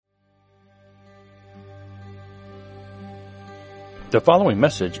The following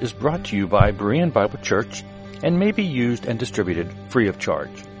message is brought to you by Berean Bible Church and may be used and distributed free of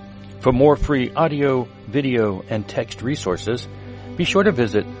charge. For more free audio, video, and text resources, be sure to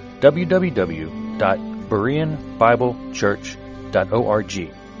visit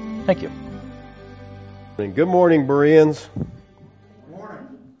www.bereanbiblechurch.org. Thank you. Good morning, Bereans. Good morning.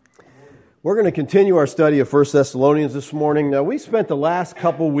 We're going to continue our study of 1 Thessalonians this morning. Now, we spent the last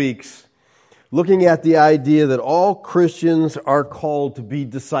couple weeks looking at the idea that all Christians are called to be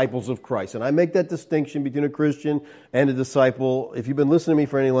disciples of Christ. And I make that distinction between a Christian and a disciple. If you've been listening to me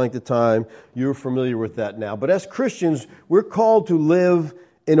for any length of time, you're familiar with that now. But as Christians, we're called to live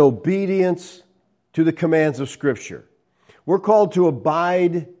in obedience to the commands of Scripture. We're called to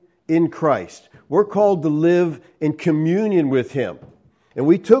abide in Christ. We're called to live in communion with Him. And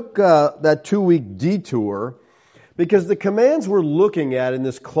we took that 2-week detour because the commands we're looking at in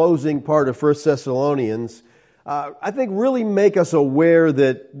this closing part of 1 Thessalonians, I think really make us aware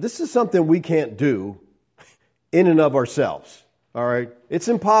that this is something we can't do in and of ourselves. All right? It's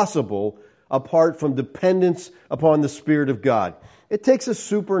impossible apart from dependence upon the Spirit of God. It takes a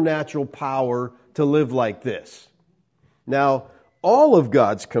supernatural power to live like this. Now, all of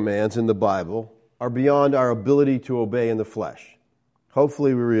God's commands in the Bible are beyond our ability to obey in the flesh.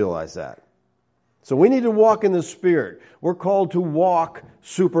 Hopefully we realize that. So we need to walk in the Spirit. We're called to walk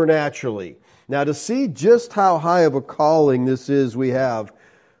supernaturally. Now, to see just how high of a calling this is we have,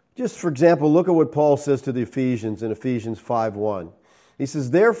 just for example, look at what Paul says to the Ephesians in Ephesians 5:1. He says,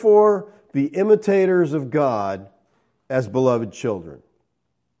 "Therefore, be imitators of God as beloved children."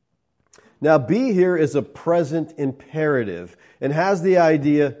 Now, be here is a present imperative and has the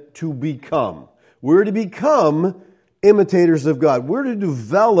idea to become. We're to become imitators of God. We're to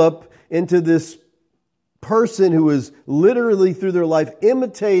develop into this person who is literally through their life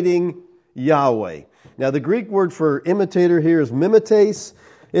imitating Yahweh. Now, the Greek word for imitator here is mimetes.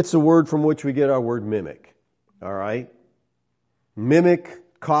 It's a word from which we get our word mimic. All right? Mimic,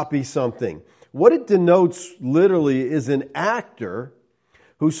 copy something. What it denotes literally is an actor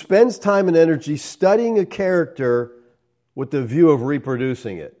who spends time and energy studying a character with the view of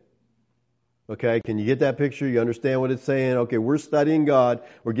reproducing it. Okay, can you get that picture? You understand what it's saying? Okay, we're studying God.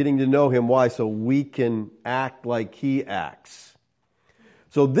 We're getting to know Him. Why? So we can act like He acts.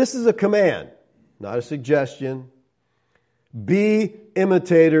 So this is a command, not a suggestion. Be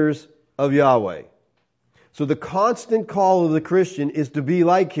imitators of Yahweh. So the constant call of the Christian is to be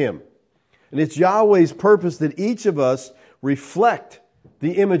like Him. And it's Yahweh's purpose that each of us reflect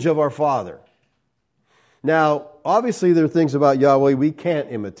the image of our Father. Now, obviously there are things about Yahweh we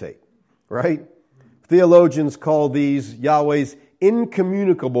can't imitate. Right? Theologians call these Yahweh's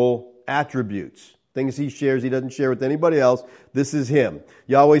incommunicable attributes. Things He shares, He doesn't share with anybody else. This is Him.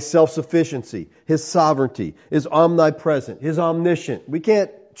 Yahweh's self-sufficiency, His sovereignty, His omnipresent, His omniscient. We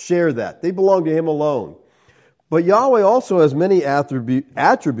can't share that. They belong to Him alone. But Yahweh also has many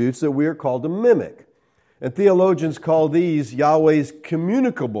attributes that we are called to mimic. And theologians call these Yahweh's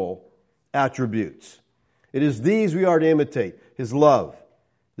communicable attributes. It is these we are to imitate. His love,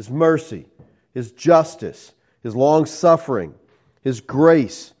 His mercy, His justice, His long-suffering, His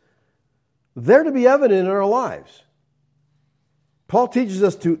grace. They're to be evident in our lives. Paul teaches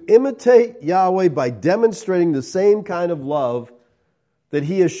us to imitate Yahweh by demonstrating the same kind of love that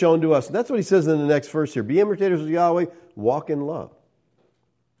He has shown to us. And that's what he says in the next verse here. Be imitators of Yahweh, walk in love.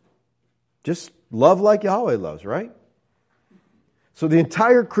 Just love like Yahweh loves, right? So the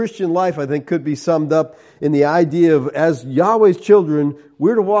entire Christian life, I think, could be summed up in the idea of, as Yahweh's children,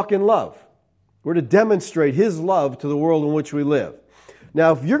 we're to walk in love. We're to demonstrate His love to the world in which we live.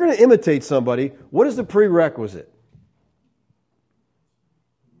 Now, if you're going to imitate somebody, what is the prerequisite?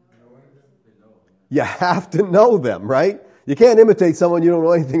 You have to know them, right? You can't imitate someone you don't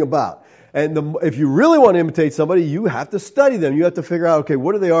know anything about. And if you really want to imitate somebody, you have to study them. You have to figure out, okay,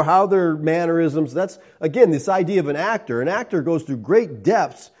 what are they, or how their mannerisms. That's, again, this idea of an actor. An actor goes through great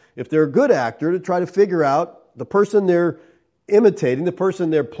depths, if they're a good actor, to try to figure out the person they're imitating, the person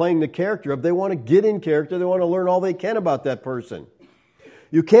they're playing the character of. They want to get in character. They want to learn all they can about that person.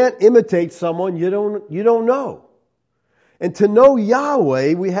 You can't imitate someone you don't know. And to know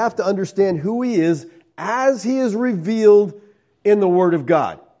Yahweh, we have to understand who He is as He is revealed in the Word of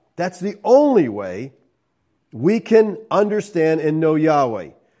God. That's the only way we can understand and know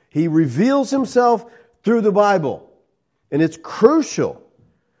Yahweh. He reveals Himself through the Bible. And it's crucial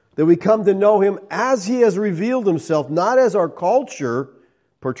that we come to know Him as He has revealed Himself, not as our culture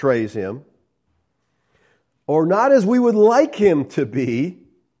portrays Him, or not as we would like Him to be.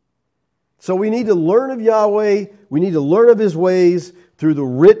 So we need to learn of Yahweh, we need to learn of His ways through the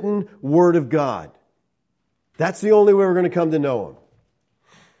written Word of God. That's the only way we're going to come to know Him.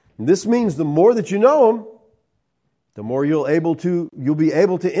 And this means the more that you know Him, the more you'll be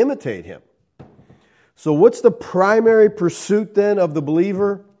able to imitate Him. So what's the primary pursuit then of the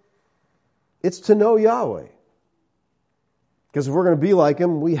believer? It's to know Yahweh. Because if we're going to be like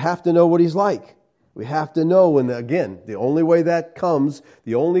Him, we have to know what He's like. We have to know, and again, the only way that comes,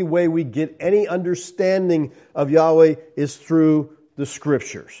 the only way we get any understanding of Yahweh is through the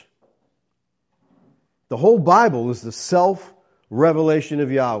Scriptures. The whole Bible is the self-revelation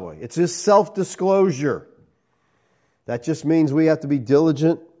of Yahweh. It's His self-disclosure. That just means we have to be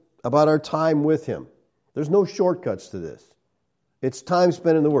diligent about our time with Him. There's no shortcuts to this. It's time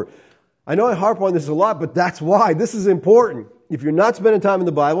spent in the Word. I know I harp on this a lot, but that's why. This is important. If you're not spending time in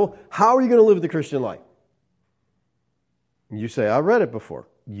the Bible, how are you going to live the Christian life? You say, I read it before.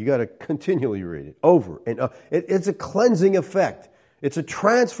 You got to continually read it over and over. It's a cleansing effect. It's a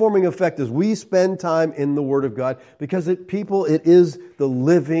transforming effect as we spend time in the Word of God, because it is the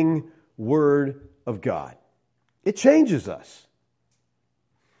living Word of God. It changes us.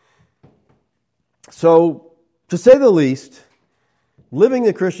 So, to say the least, living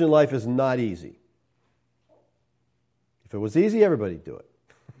the Christian life is not easy. If it was easy, everybody'd do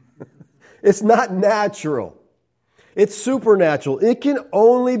it. It's not natural. It's supernatural. It can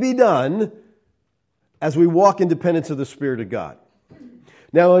only be done as we walk in dependence of the Spirit of God.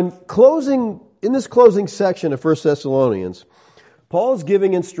 Now, in this closing section of 1 Thessalonians, Paul is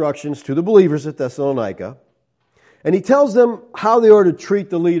giving instructions to the believers at Thessalonica, and he tells them how they are to treat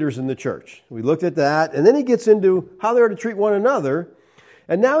the leaders in the church. We looked at that, and then he gets into how they are to treat one another.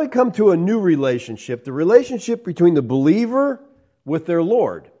 And now we come to a new relationship, the relationship between the believer with their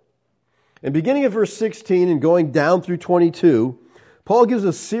Lord. And beginning at verse 16 and going down through 22, Paul gives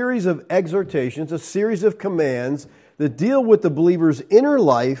a series of exhortations, a series of commands that deal with the believer's inner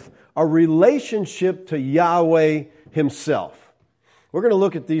life, a relationship to Yahweh Himself. We're going to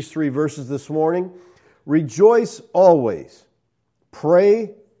look at these 3 verses this morning. Rejoice always.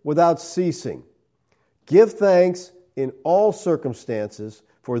 Pray without ceasing. Give thanks in all circumstances,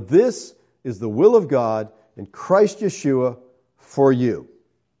 for this is the will of God in Christ Yeshua for you.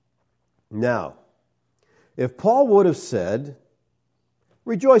 Now, if Paul would have said,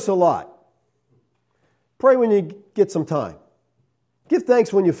 rejoice a lot. Pray when you get some time. Give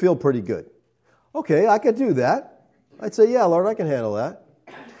thanks when you feel pretty good. Okay, I could do that. I'd say, yeah, Lord, I can handle that.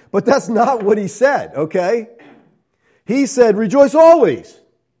 But that's not what he said, okay? He said, rejoice always.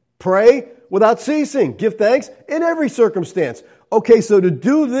 Pray without ceasing. Give thanks in every circumstance. Okay, so to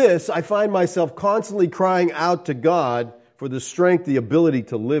do this, I find myself constantly crying out to God for the strength, the ability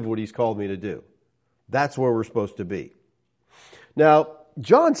to live what He's called me to do. That's where we're supposed to be. Now,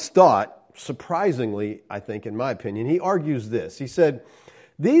 John Stott, surprisingly, I think, in my opinion, he argues this. He said,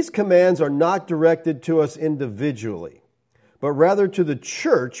 these commands are not directed to us individually, but rather to the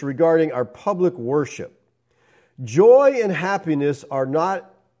church regarding our public worship. Joy and happiness are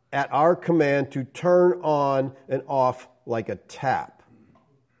not at our command to turn on and off like a tap.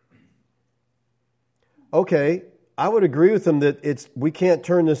 Okay, I would agree with him that we can't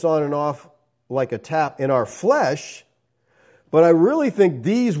turn this on and off like a tap in our flesh, but I really think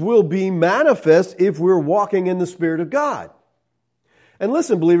these will be manifest if we're walking in the Spirit of God. And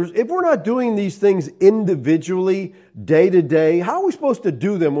listen, believers, if we're not doing these things individually, day to day, how are we supposed to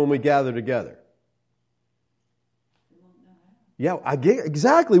do them when we gather together? Yeah,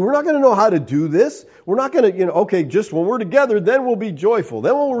 exactly. We're not going to know how to do this. We're not going to, okay, just when we're together, then we'll be joyful.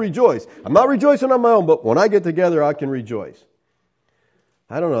 Then we'll rejoice. I'm not rejoicing on my own, but when I get together, I can rejoice.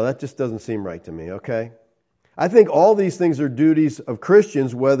 I don't know. That just doesn't seem right to me, okay? I think all these things are duties of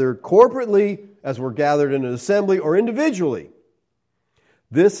Christians, whether corporately, as we're gathered in an assembly, or individually.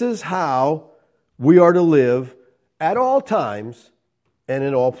 This is how we are to live at all times and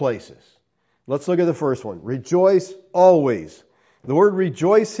in all places. Let's look at the first one. Rejoice always. The word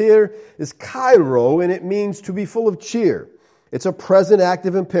rejoice here is kairo, and it means to be full of cheer. It's a present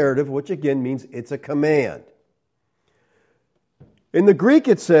active imperative, which again means it's a command. In the Greek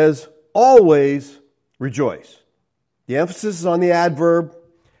it says, always rejoice. The emphasis is on the adverb.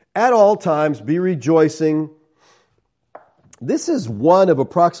 At all times be rejoicing. This is one of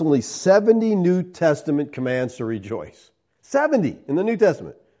approximately 70 New Testament commands to rejoice. 70 in the New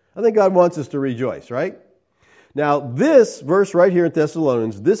Testament. I think God wants us to rejoice, right? Now, this verse right here in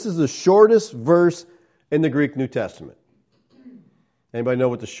Thessalonians, this is the shortest verse in the Greek New Testament. Anybody know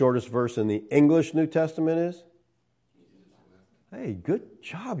what the shortest verse in the English New Testament is? Hey, good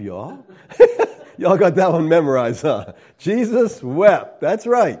job, y'all. Y'all got that one memorized, huh? Jesus wept. That's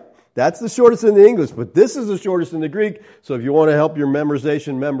right. That's the shortest in the English, but this is the shortest in the Greek. So if you want to help your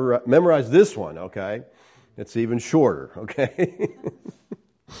memorization, memorize this one, okay? It's even shorter, okay?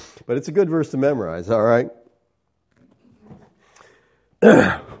 But it's a good verse to memorize, all right?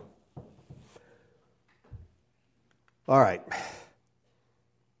 All right.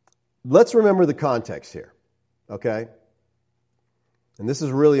 Let's remember the context here, okay? And this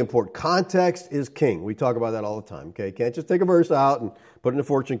is really important. Context is king. We talk about that all the time, okay? You can't just take a verse out and put in a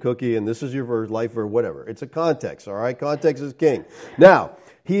fortune cookie and this is your verse, life, or whatever. It's a context, all right? Context is king. Now,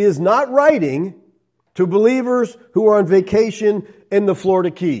 he is not writing to believers who are on vacation in the Florida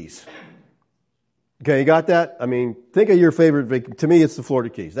Keys. Okay, you got that? I mean, think of your favorite vacation. To me, it's the Florida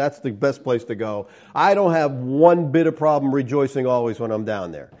Keys. That's the best place to go. I don't have one bit of problem rejoicing always when I'm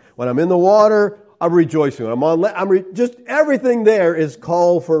down there. When I'm in the water, I'm rejoicing. When I'm on, just everything there is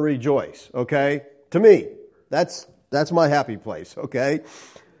call for rejoice. Okay, to me, that's my happy place. Okay,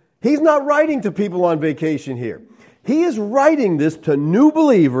 he's not writing to people on vacation here. He is writing this to new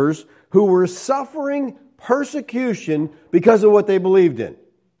believers who were suffering persecution because of what they believed in.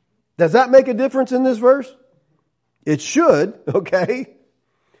 Does that make a difference in this verse? It should, okay?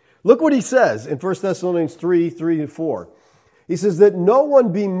 Look what he says in 1 Thessalonians 3:3-4. He says that no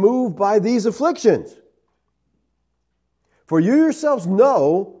one be moved by these afflictions. For you yourselves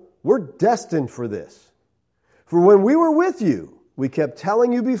know we're destined for this. For when we were with you, we kept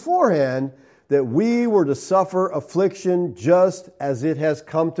telling you beforehand that we were to suffer affliction just as it has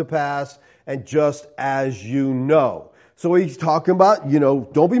come to pass and just as you know. So he's talking about,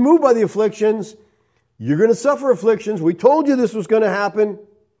 don't be moved by the afflictions. You're going to suffer afflictions. We told you this was going to happen.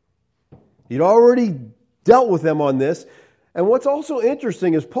 He'd already dealt with them on this. And what's also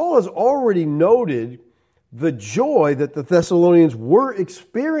interesting is Paul has already noted the joy that the Thessalonians were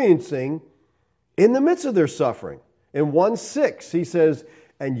experiencing in the midst of their suffering. In 1:6, he says,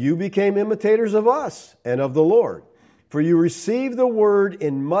 and you became imitators of us and of the Lord. For you received the word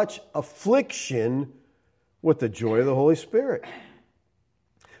in much affliction with the joy of the Holy Spirit.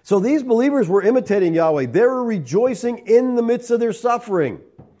 So these believers were imitating Yahweh. They were rejoicing in the midst of their suffering.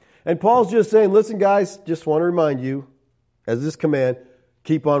 And Paul's just saying, listen guys, just want to remind you, as this command,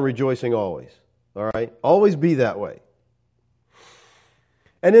 keep on rejoicing always. All right? Always be that way.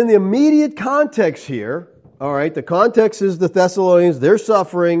 And in the immediate context here, all right, the context is the Thessalonians, they're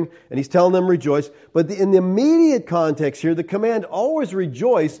suffering, and he's telling them rejoice. But in the immediate context here, the command always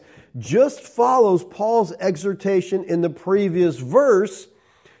rejoice just follows Paul's exhortation in the previous verse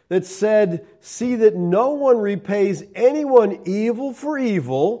that said, see that no one repays anyone evil for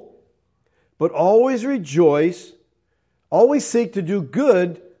evil, but always rejoice, always seek to do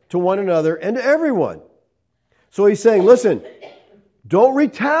good to one another and to everyone. So he's saying, listen, don't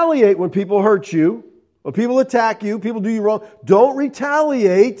retaliate when people hurt you, when people attack you, people do you wrong. Don't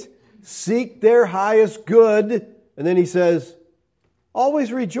retaliate. Seek their highest good. And then he says,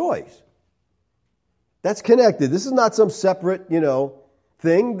 always rejoice. That's connected. This is not some separate,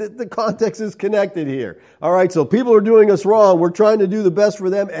 thing. The context is connected here. All right, so people are doing us wrong. We're trying to do the best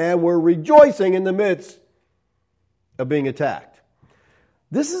for them, and we're rejoicing in the midst of being attacked.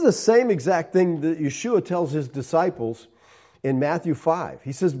 This is the same exact thing that Yeshua tells his disciples in Matthew 5.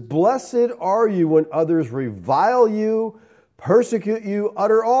 He says, blessed are you when others revile you, persecute you,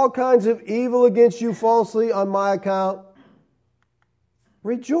 utter all kinds of evil against you falsely on my account.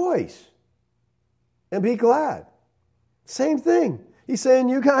 Rejoice and be glad. Same thing. He's saying,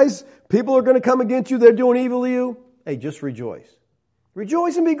 you guys, people are going to come against you. They're doing evil to you. Hey, just rejoice.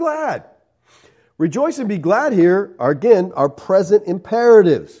 Rejoice and be glad. Rejoice and be glad here are, again, our present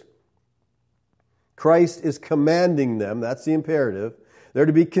imperatives. Christ is commanding them. That's the imperative. They're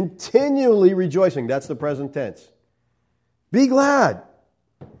to be continually rejoicing. That's the present tense. Be glad.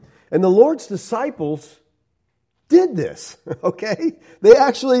 And the Lord's disciples did this, okay? They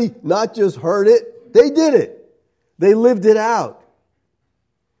actually not just heard it, they did it. They lived it out.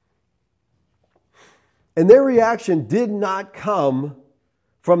 And their reaction did not come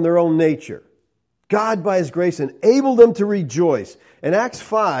from their own nature. God, by His grace, enabled them to rejoice. In Acts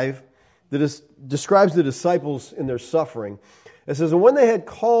 5, that describes the disciples in their suffering. It says, and when they had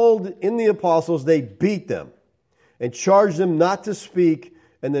called in the apostles, they beat them and charged them not to speak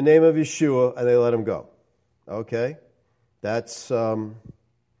in the name of Yeshua, and they let them go. Okay? That's the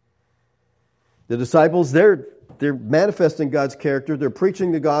disciples. They're manifesting God's character. They're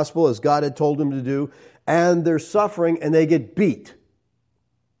preaching the gospel as God had told them to do, and they're suffering, and they get beat.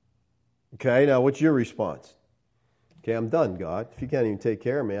 Okay, now what's your response? Okay, I'm done, God. If you can't even take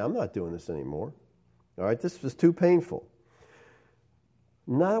care of me, I'm not doing this anymore. All right, this was too painful.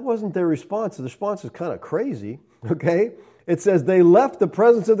 No, that wasn't their response. The response is kind of crazy. Okay? It says they left the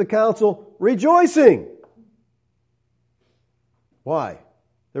presence of the council rejoicing. Why?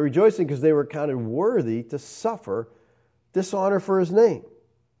 They're rejoicing because they were counted worthy to suffer dishonor for his name.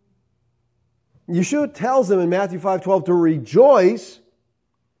 Yeshua tells them in Matthew 5:12 to rejoice,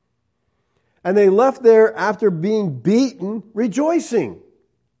 and they left there after being beaten rejoicing.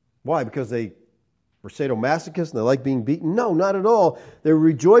 Why? Because they were sadomasochists and they like being beaten? No, not at all. They're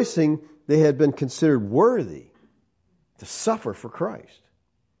rejoicing they had been considered worthy to suffer for Christ.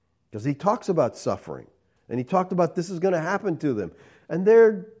 Because he talks about suffering. And he talked about this is going to happen to them. And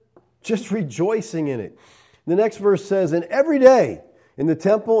they're just rejoicing in it. The next verse says, and every day in the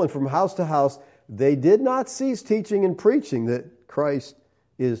temple and from house to house, they did not cease teaching and preaching that Christ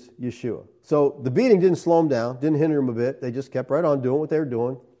is Yeshua. So the beating didn't slow them down, didn't hinder them a bit. They just kept right on doing what they were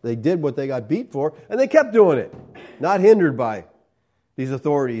doing. They did what they got beat for, and they kept doing it. Not hindered by these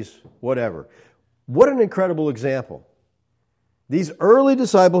authorities, whatever. What an incredible example. These early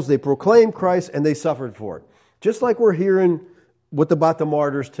disciples, they proclaimed Christ and they suffered for it. Just like we're hearing about the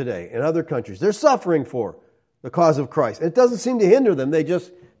martyrs today in other countries. They're suffering for the cause of Christ. And it doesn't seem to hinder them. They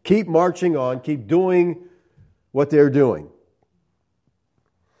just keep marching on, keep doing what they're doing.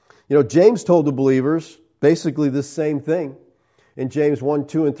 You know, James told the believers basically the same thing. In James 1,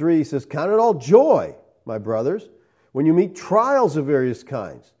 2, and 3, he says, count it all joy, my brothers, when you meet trials of various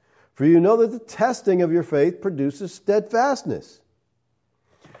kinds. For you know that the testing of your faith produces steadfastness.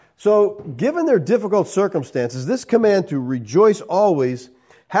 So, given their difficult circumstances, this command to rejoice always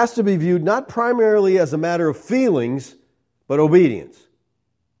has to be viewed not primarily as a matter of feelings, but obedience.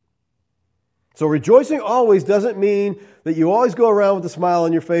 So rejoicing always doesn't mean that you always go around with a smile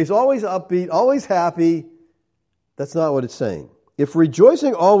on your face, always upbeat, always happy. That's not what it's saying. If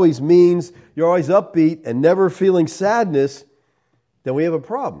rejoicing always means you're always upbeat and never feeling sadness, then we have a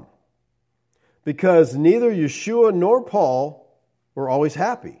problem. Because neither Yeshua nor Paul were always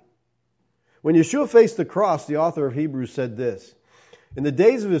happy. When Yeshua faced the cross, the author of Hebrews said this, in the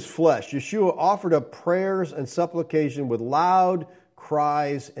days of his flesh, Yeshua offered up prayers and supplication with loud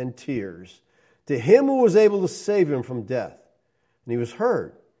cries and tears to him who was able to save him from death. And he was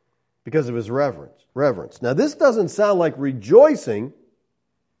heard because of his reverence. Now, this doesn't sound like rejoicing,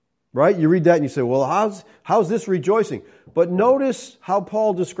 right? You read that and you say, well, how's this rejoicing? But notice how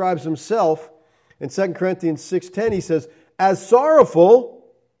Paul describes himself in 2 Corinthians 6:10. He says, as sorrowful,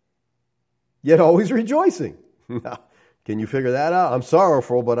 yet always rejoicing. Now, can you figure that out? I'm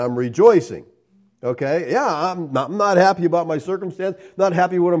sorrowful, but I'm rejoicing. Okay? Yeah, I'm not happy about my circumstance, not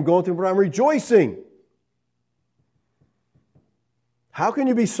happy what I'm going through, but I'm rejoicing. How can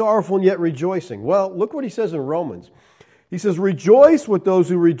you be sorrowful and yet rejoicing? Well, look what he says in Romans. He says, rejoice with those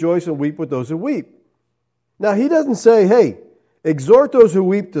who rejoice and weep with those who weep. Now, he doesn't say, hey, exhort those who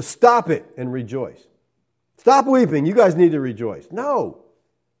weep to stop it and rejoice. Stop weeping. You guys need to rejoice. No.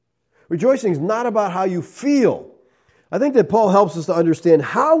 Rejoicing is not about how you feel. I think that Paul helps us to understand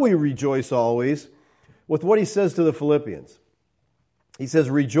how we rejoice always with what he says to the Philippians. He says,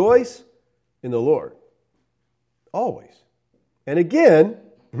 rejoice in the Lord. Always. And again,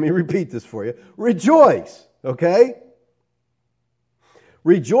 let me repeat this for you. Rejoice. Okay?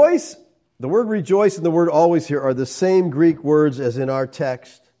 Rejoice, the word rejoice and the word always here are the same Greek words as in our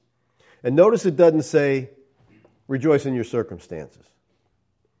text. And notice it doesn't say rejoice in your circumstances.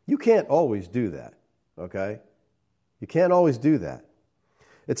 You can't always do that. Okay? You can't always do that.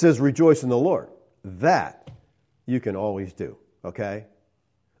 It says rejoice in the Lord. That you can always do. Okay?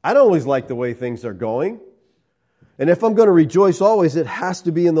 I don't always like the way things are going. And if I'm going to rejoice always, it has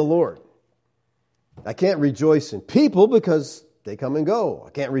to be in the Lord. I can't rejoice in people because they come and go. I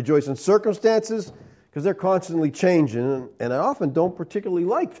can't rejoice in circumstances because they're constantly changing, and I often don't particularly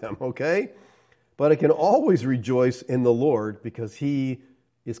like them, okay? But I can always rejoice in the Lord because He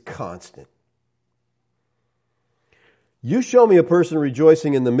is constant. You show me a person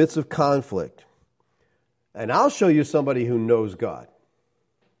rejoicing in the midst of conflict, and I'll show you somebody who knows God.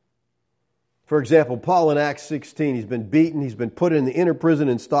 For example, Paul in Acts 16, he's been beaten, he's been put in the inner prison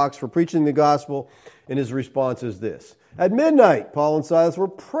in stocks for preaching the gospel, and his response is this. At midnight, Paul and Silas were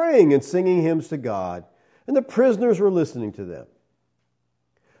praying and singing hymns to God, and the prisoners were listening to them.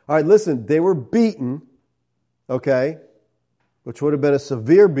 All right, listen, they were beaten, okay, which would have been a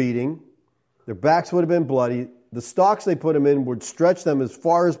severe beating. Their backs would have been bloody. The stocks they put them in would stretch them as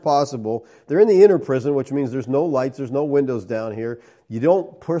far as possible. They're in the inner prison, which means there's no lights, there's no windows down here. You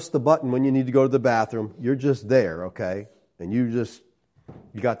don't push the button when you need to go to the bathroom. You're just there, okay? And you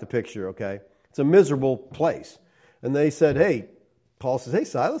got the picture, okay? It's a miserable place. And they said, hey, Paul says, hey,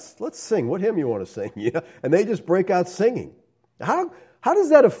 Silas, let's sing. What hymn you want to sing? Yeah. And they just break out singing. How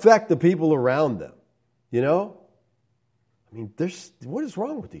does that affect the people around them? You know? I mean, what is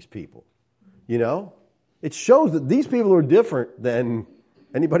wrong with these people? You know? It shows that these people are different than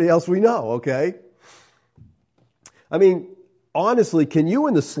Anybody else we know, okay? I mean, honestly, can you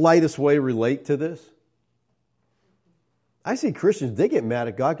in the slightest way relate to this? I see Christians, they get mad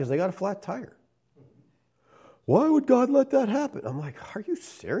at God because they got a flat tire. Why would God let that happen? I'm like, are you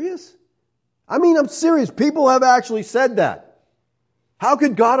serious? I mean, I'm serious. People have actually said that. How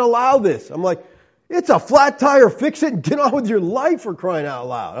could God allow this? I'm like, it's a flat tire. Fix it and get on with your life, for crying out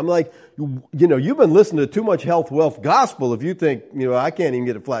loud. I'm like, you've been listening to too much health, wealth, gospel if you think, I can't even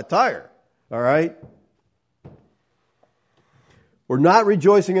get a flat tire. All right? We're not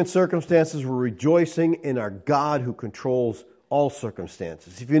rejoicing in circumstances. We're rejoicing in our God who controls all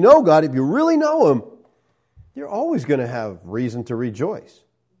circumstances. If you know God, if you really know Him, you're always going to have reason to rejoice.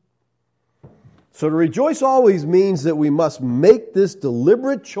 So to rejoice always means that we must make this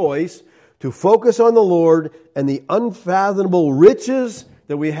deliberate choice to focus on the Lord and the unfathomable riches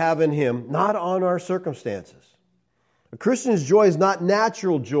that we have in Him, not on our circumstances. A Christian's joy is not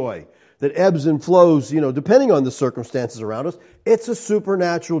natural joy that ebbs and flows, depending on the circumstances around us. It's a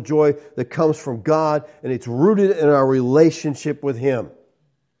supernatural joy that comes from God, and it's rooted in our relationship with Him.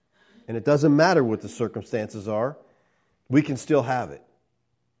 And it doesn't matter what the circumstances are. We can still have it.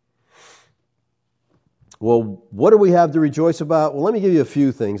 Well, what do we have to rejoice about? Well, let me give you a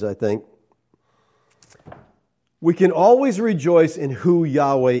few things, I think. We can always rejoice in who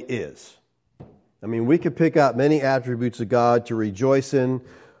Yahweh is. I mean, we could pick out many attributes of God to rejoice in.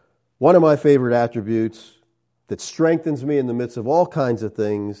 One of my favorite attributes that strengthens me in the midst of all kinds of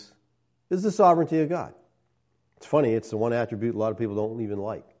things is the sovereignty of God. It's funny, it's the one attribute a lot of people don't even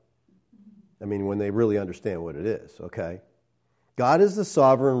like. I mean, when they really understand what it is, okay? God is the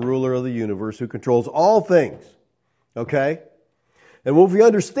sovereign ruler of the universe who controls all things, okay? And when we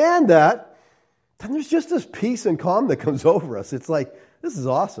understand that, then there's just this peace and calm that comes over us. It's like, this is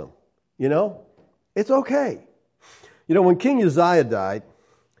awesome, It's okay. When King Uzziah died,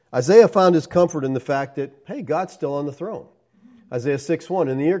 Isaiah found his comfort in the fact that, hey, God's still on the throne. Isaiah 6:1,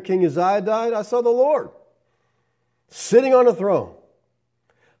 in the year King Uzziah died, I saw the Lord sitting on a throne,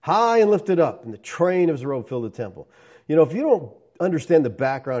 high and lifted up, and the train of his robe filled the temple. If you don't understand the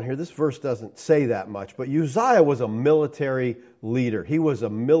background here, this verse doesn't say that much, but Uzziah was a military leader. He was a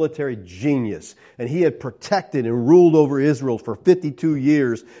military genius, and he had protected and ruled over Israel for 52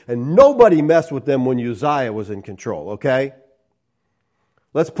 years, and nobody messed with them when Uzziah was in control, okay?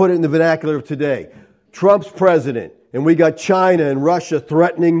 Let's put it in the vernacular of today. Trump's president, and we got China and Russia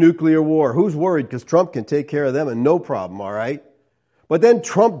threatening nuclear war. Who's worried? Because Trump can take care of them and no problem, all right? But then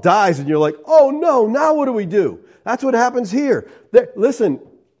Trump dies, and you're like, oh no, now what do we do? That's what happens here. Listen,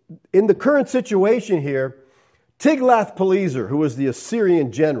 in the current situation here, Tiglath-Pileser, who was the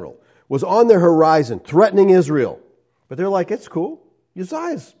Assyrian general, was on their horizon threatening Israel. But they're like, it's cool.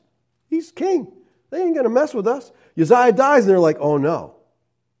 Uzziah's, he's king. They ain't going to mess with us. Uzziah dies, and they're like, oh no,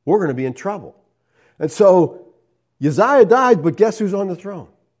 we're going to be in trouble. And so Uzziah died, but guess who's on the throne?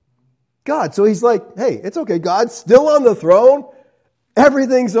 God. So he's like, hey, it's okay. God's still on the throne.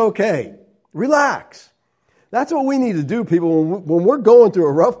 Everything's okay. Relax. That's what we need to do, people. When we're going through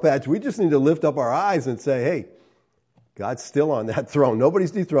a rough patch, we just need to lift up our eyes and say, hey, God's still on that throne.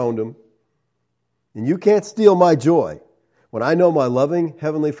 Nobody's dethroned him. And you can't steal my joy when I know my loving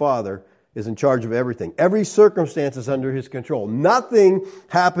Heavenly Father is in charge of everything. Every circumstance is under His control. Nothing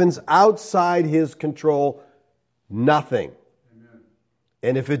happens outside His control. Nothing. Amen.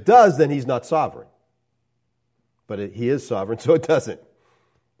 And if it does, then He's not sovereign. But He is sovereign, so it doesn't.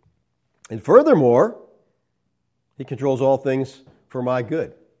 And furthermore, He controls all things for my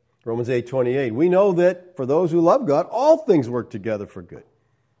good. Romans 8:28. We know that for those who love God, all things work together for good.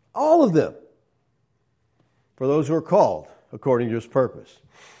 All of them. For those who are called according to His purpose.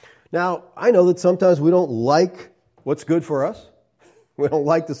 Now, I know that sometimes we don't like what's good for us. We don't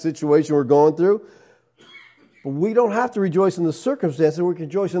like the situation we're going through. But we don't have to rejoice in the circumstances. We can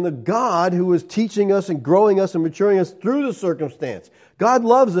rejoice in the God who is teaching us and growing us and maturing us through the circumstance. God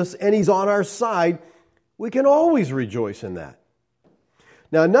loves us and He's on our side. We can always rejoice in that.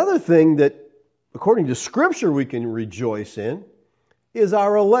 Now, another thing that, according to Scripture, we can rejoice in is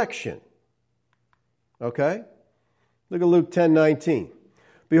our election. Okay? Look at Luke 10:19.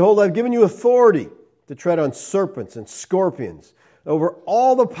 Behold, I've given you authority to tread on serpents and scorpions, over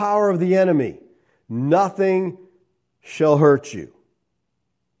all the power of the enemy. Nothing shall hurt you.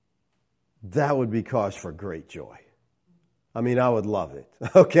 That would be cause for great joy. I mean, I would love it.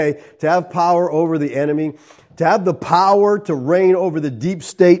 Okay? To have power over the enemy, to have the power to reign over the deep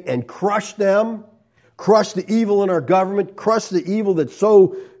state and crush them, crush the evil in our government, crush the evil that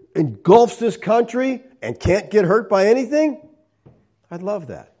so engulfs this country and can't get hurt by anything. I'd love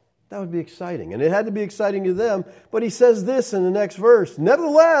that. That would be exciting. And it had to be exciting to them. But he says this in the next verse.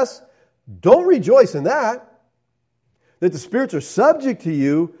 Nevertheless, don't rejoice in that the spirits are subject to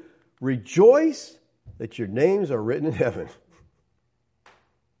you. Rejoice that your names are written in heaven.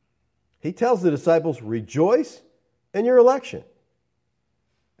 He tells the disciples, rejoice in your election.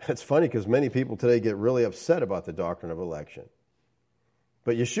 It's funny because many people today get really upset about the doctrine of election.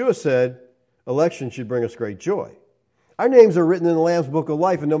 But Yeshua said, election should bring us great joy. Our names are written in the Lamb's Book of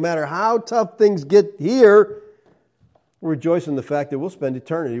Life, and no matter how tough things get here, we rejoice in the fact that we'll spend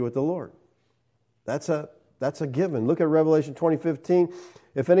eternity with the Lord. That's a given. Look at Revelation 20:15.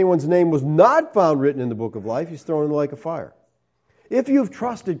 If anyone's name was not found written in the Book of Life, he's thrown in the lake of fire. If you've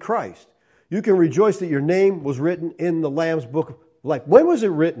trusted Christ, you can rejoice that your name was written in the Lamb's Book of Life. When was it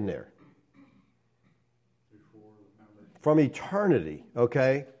written there? From eternity,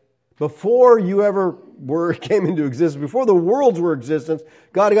 okay? Before you ever came into existence, before the worlds were in existence,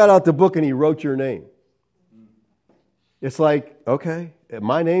 God got out the book and He wrote your name. It's like, okay,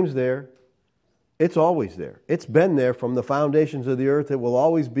 my name's there. It's always there. It's been there from the foundations of the earth. It will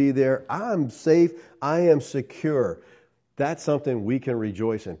always be there. I'm safe. I am secure. That's something we can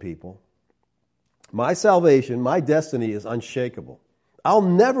rejoice in, people. My salvation, my destiny is unshakable. I'll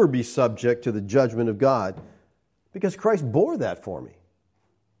never be subject to the judgment of God because Christ bore that for me.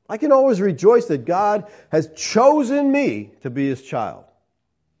 I can always rejoice that God has chosen me to be His child.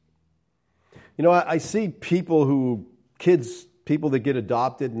 You know, I see people that get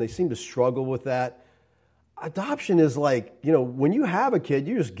adopted, and they seem to struggle with that. Adoption is like, when you have a kid,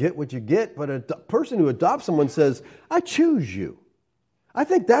 you just get what you get, but a person who adopts someone says, I choose you. I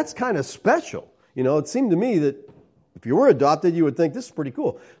think that's kind of special. It seemed to me that if you were adopted, you would think this is pretty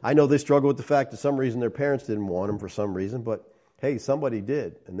cool. I know they struggle with the fact that some reason their parents didn't want them for some reason, but hey, somebody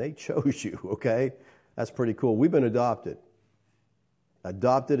did, and they chose you, okay? That's pretty cool. We've been adopted.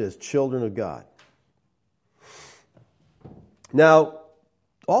 Adopted as children of God. Now,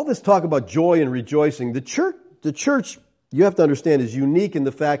 all this talk about joy and rejoicing, the church, you have to understand, is unique in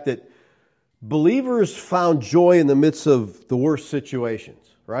the fact that believers found joy in the midst of the worst situations,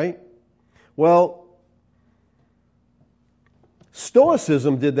 right? Well,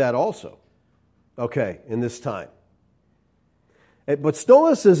 Stoicism did that also, okay, in this time. But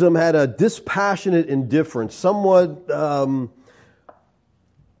Stoicism had a dispassionate indifference, somewhat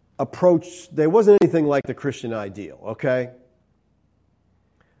approach. There wasn't anything like the Christian ideal, okay?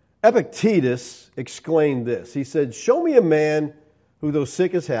 Epictetus exclaimed this. He said, show me a man who, though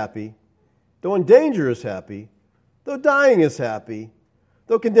sick, is happy, though in danger is happy, though dying is happy,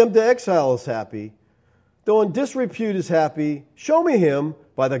 though condemned to exile is happy, though in disrepute is happy. Show me him.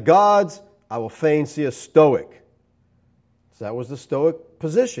 By the gods, I will fain see a Stoic. So that was the Stoic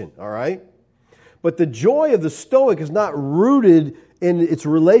position, all right? But the joy of the Stoic is not rooted in its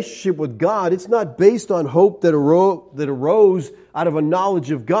relationship with God. It's not based on hope that arose out of a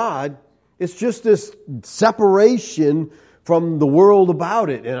knowledge of God. It's just this separation from the world about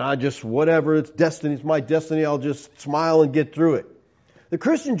it. And whatever, it's destiny, it's my destiny, I'll just smile and get through it. The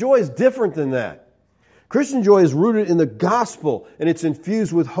Christian joy is different than that. Christian joy is rooted in the gospel, and it's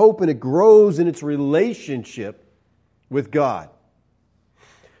infused with hope, and it grows in its relationship with God.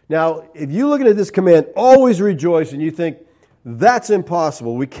 Now, if you're looking at this command, always rejoice, and you think, that's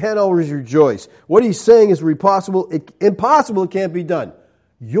impossible. We can't always rejoice. What he's saying is impossible. It can't be done.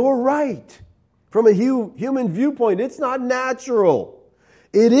 You're right. From a human viewpoint, it's not natural.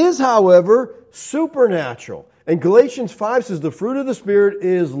 It is, however, supernatural. And Galatians 5 says the fruit of the Spirit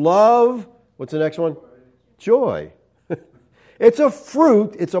is love. What's the next one? Joy. It's a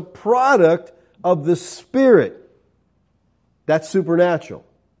fruit. It's a product of the Spirit. That's supernatural.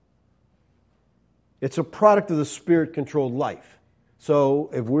 It's a product of the Spirit-controlled life.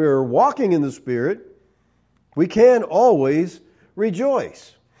 So if we're walking in the Spirit, we can always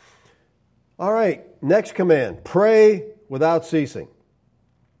rejoice. All right, next command. Pray without ceasing.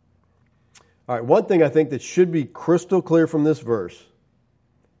 All right, one thing I think that should be crystal clear from this verse,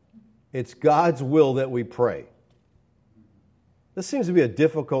 it's God's will that we pray. This seems to be a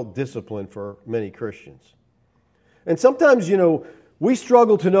difficult discipline for many Christians. And sometimes, we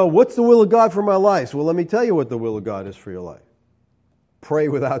struggle to know what's the will of God for my life. Well, let me tell you what the will of God is for your life. Pray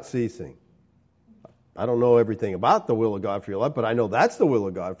without ceasing. I don't know everything about the will of God for your life, but I know that's the will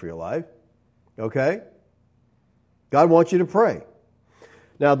of God for your life. Okay? God wants you to pray.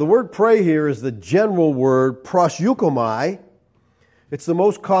 Now, the word pray here is the general word proseuchomai. It's the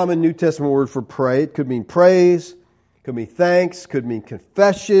most common New Testament word for pray. It could mean praise, could mean thanks, could mean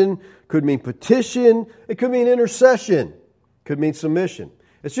confession, could mean petition, it could mean intercession. Could mean submission.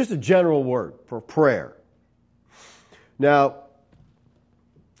 It's just a general word for prayer. Now,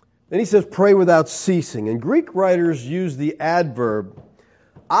 And he says, pray without ceasing. And Greek writers use the adverb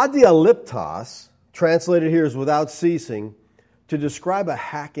adialeptos, translated here as without ceasing, to describe a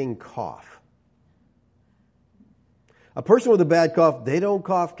hacking cough. A person with a bad cough, they don't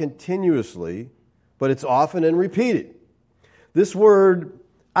cough continuously, but it's often and repeated. This word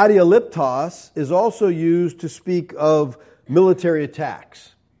adialeptos is also used to speak of military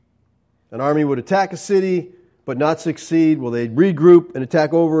attacks. An army would attack a city, but not succeed. Well, they'd regroup and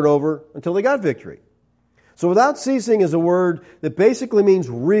attack over and over until they got victory. So without ceasing is a word that basically means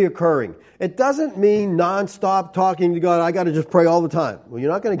reoccurring. It doesn't mean nonstop talking to God. I got to just pray all the time. Well,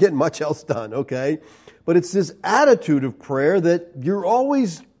 you're not going to get much else done, okay? But it's this attitude of prayer that you're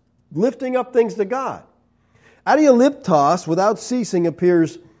always lifting up things to God. Adialeptos, without ceasing,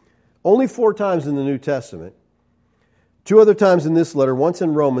 appears only 4 times in the New Testament. 2 other times in this letter, once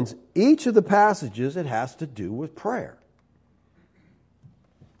in Romans. Each of the passages, it has to do with prayer.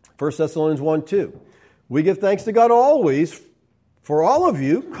 1 Thessalonians 1:2. We give thanks to God always for all of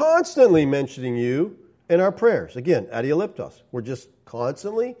you, constantly mentioning you in our prayers. Again, adialeptos. We're just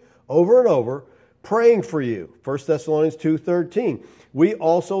constantly, over and over, praying for you. 1 Thessalonians 2:13. We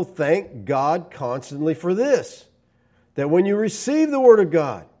also thank God constantly for this, that when you receive the Word of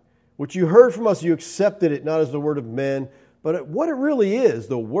God, which you heard from us, you accepted it not as the word of men, but what it really is,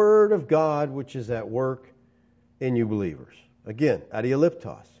 the Word of God which is at work in you believers. Again,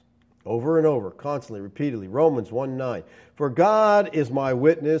 adialeptos. Over and over, constantly, repeatedly. Romans 1:9. For God is my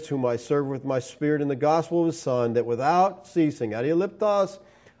witness, whom I serve with my spirit in the gospel of His Son, that without ceasing, adialeptos,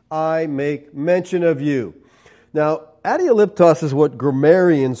 I make mention of you. Now, adialeptos is what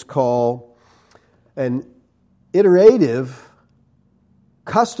grammarians call an iterative,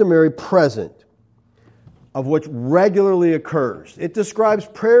 customary present of which regularly occurs. It describes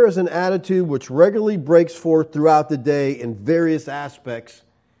prayer as an attitude which regularly breaks forth throughout the day in various aspects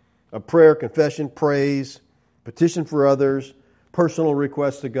of prayer, confession, praise, petition for others, personal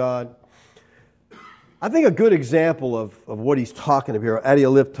requests to God. I think a good example of what he's talking about here,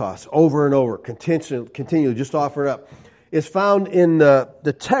 adialeptos, over and over, continually just offer it up, is found in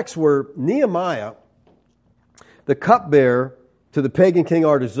the text where Nehemiah, the cupbearer to the pagan king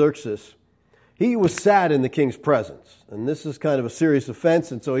Artaxerxes, he was sad in the king's presence. And this is kind of a serious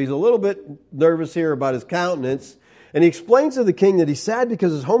offense, and so he's a little bit nervous here about his countenance. And he explains to the king that he's sad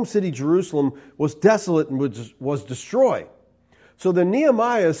because his home city, Jerusalem, was desolate and was destroyed. So then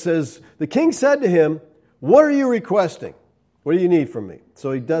Nehemiah says, the king said to him, what are you requesting? What do you need from me?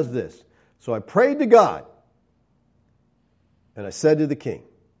 So he does this. So I prayed to God, and I said to the king.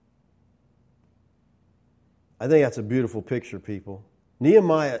 I think that's a beautiful picture, people.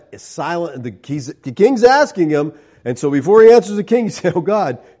 Nehemiah is silent. The king's asking him, and so before he answers the king, he said, oh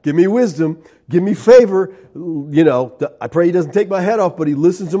God, give me wisdom, give me favor. You know, I pray he doesn't take my head off, but he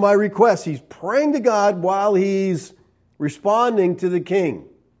listens to my request. He's praying to God while he's responding to the king.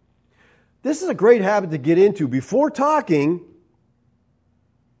 This is a great habit to get into. Before talking,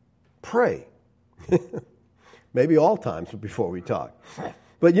 pray. Maybe all times before we talk.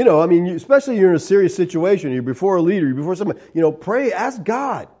 But, you know, I mean, especially you're in a serious situation, you're before a leader, you're before someone, you know, pray, ask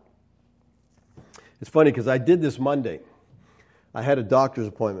God. It's funny because I did this Monday. I had a doctor's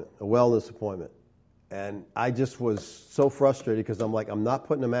appointment, a wellness appointment. And I just was so frustrated because I'm like, I'm not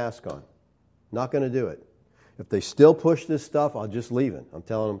putting a mask on. Not going to do it. If they still push this stuff, I'll just leave it. I'm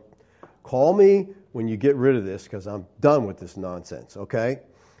telling them, call me when you get rid of this because I'm done with this nonsense, okay?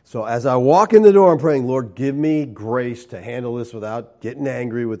 So as I walk in the door, I'm praying, Lord, give me grace to handle this without getting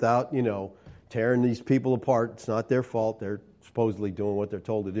angry, without, you know, tearing these people apart. It's not their fault. They're supposedly doing what they're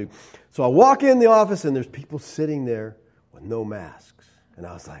told to do. So I walk in the office, and there's people sitting there with no masks. And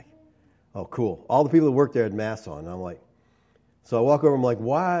I was like, oh, cool. All the people that work there had masks on. And I'm like, so I walk over, I'm like,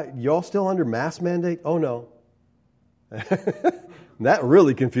 why? Y'all still under mask mandate? Oh, no. That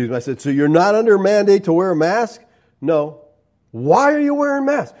really confused me. I said, so you're not under mandate to wear a mask? No. Why are you wearing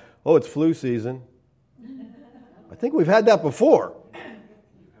masks? Oh, it's flu season. I think we've had that before.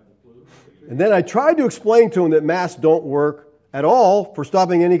 And then I tried to explain to them that masks don't work at all for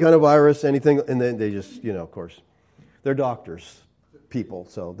stopping any kind of virus, anything. And then they just, you know, of course, they're doctors, people,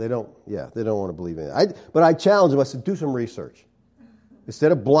 so they don't want to believe in it. But I challenged them. I said, do some research.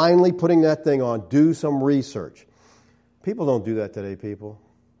 Instead of blindly putting that thing on, do some research. People don't do that today, people.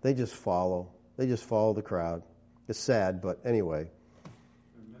 They just follow. They just follow the crowd. It's sad, but anyway.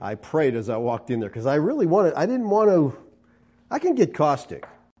 I prayed as I walked in there because I didn't want to, I can get caustic.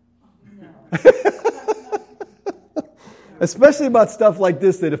 Especially about stuff like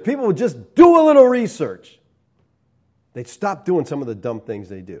this, that if people would just do a little research, they'd stop doing some of the dumb things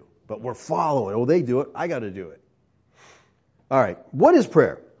they do. But we're following. Oh, they do it. I got to do it. All right. What is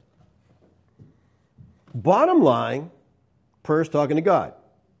prayer? Bottom line, prayer is talking to God,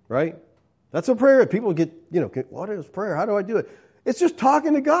 right? That's what prayer is. People get, what is prayer? How do I do it? It's just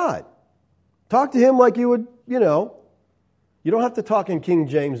talking to God. Talk to Him like you would, You don't have to talk in King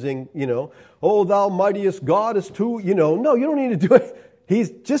James, oh, thou mightiest God is too, No, you don't need to do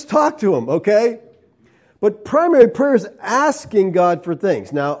it. Just talk to Him, okay? But primary prayer is asking God for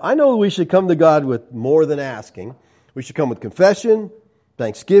things. Now, I know we should come to God with more than asking. We should come with confession,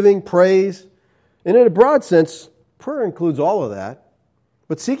 thanksgiving, praise. And in a broad sense, prayer includes all of that.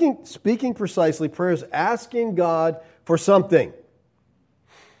 But speaking precisely, prayer is asking God for something.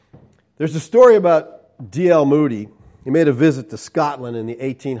 There's a story about D.L. Moody. He made a visit to Scotland in the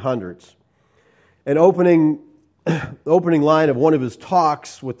 1800s. An opening line of one of his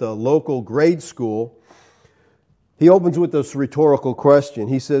talks with a local grade school, he opens with this rhetorical question.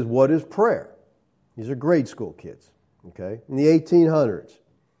 He says, what is prayer? These are grade school kids, okay, in the 1800s.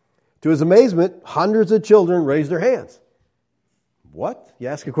 To his amazement, hundreds of children raised their hands. What? You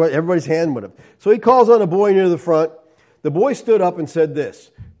ask a question, everybody's hand went up. So he calls on a boy near the front. The boy stood up and said this,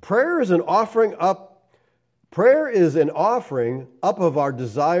 Prayer is an offering up of our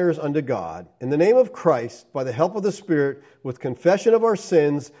desires unto God, in the name of Christ, by the help of the Spirit, with confession of our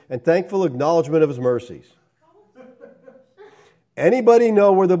sins and thankful acknowledgement of His mercies. Anybody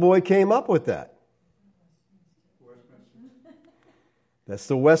know where the boy came up with that? That's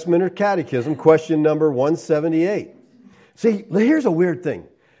the Westminster Catechism, question number 178. See, here's a weird thing.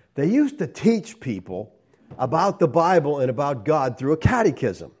 They used to teach people about the Bible and about God through a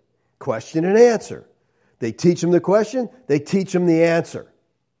catechism, question and answer. They teach them the question, they teach them the answer.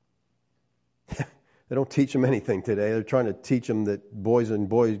 They don't teach them anything today. They're trying to teach them that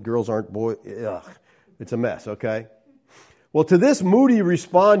girls aren't boys. Ugh, it's a mess, okay? Well, to this, Moody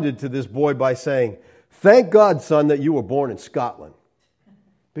responded to this boy by saying, thank God, son, that you were born in Scotland.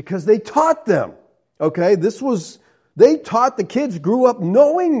 Because they taught them, okay? They taught the kids, grew up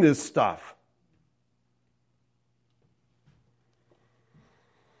knowing this stuff.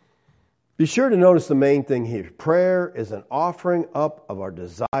 Be sure to notice the main thing here. Prayer is an offering up of our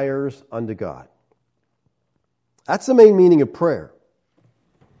desires unto God. That's the main meaning of prayer.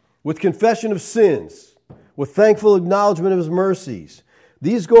 With confession of sins, with thankful acknowledgement of His mercies.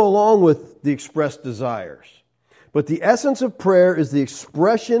 These go along with the expressed desires. But the essence of prayer is the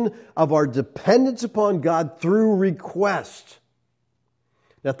expression of our dependence upon God through request.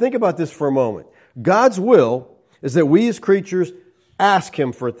 Now think about this for a moment. God's will is that we as creatures ask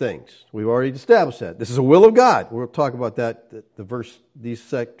Him for things. We've already established that. This is a will of God. We'll talk about that. This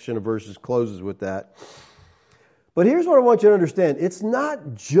section of verses closes with that. But here's what I want you to understand. It's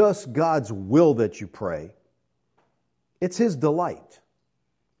not just God's will that you pray. It's His delight.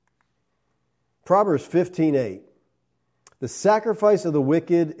 Proverbs 15:8. The sacrifice of the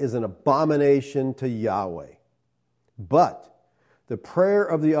wicked is an abomination to Yahweh, but the prayer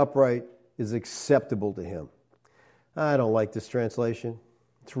of the upright is acceptable to Him. I don't like this translation.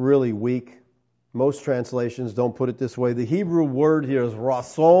 It's really weak. Most translations don't put it this way. The Hebrew word here is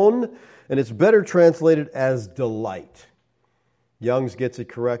rason, and it's better translated as delight. Young's gets it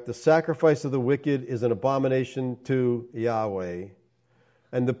correct. The sacrifice of the wicked is an abomination to Yahweh,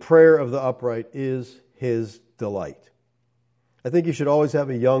 and the prayer of the upright is His delight. I think you should always have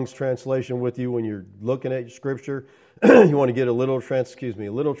a Young's translation with you when you're looking at your scripture. You want to get a literal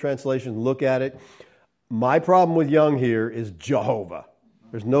translation, look at it. My problem with Young here is Jehovah.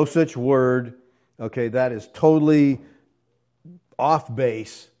 There's no such word. Okay, that is totally off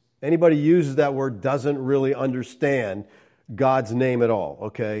base. Anybody who uses that word doesn't really understand God's name at all.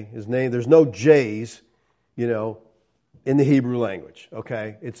 Okay, His name, there's no J's, in the Hebrew language.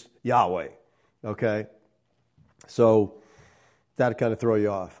 Okay, it's Yahweh. Okay, so that'd kind of throw you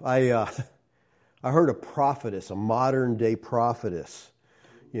off. I heard a prophetess, a modern day prophetess.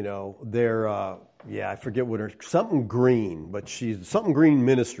 I forget what something Green, but she's something Green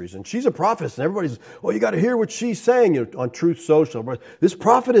Ministries, and she's a prophetess, and everybody's, you got to hear what she's saying on Truth Social. This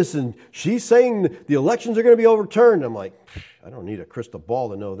prophetess, and she's saying the elections are going to be overturned. I'm like, I don't need a crystal ball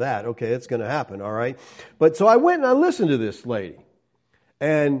to know that. Okay, it's going to happen, all right. But so I went and I listened to this lady,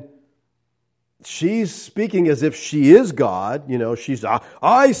 and she's speaking as if she is God. She's,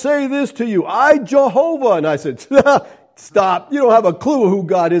 I say this to you, I Jehovah, and I said, stop. You don't have a clue who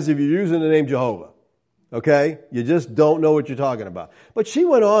God is if you're using the name Jehovah. Okay? You just don't know what you're talking about. But she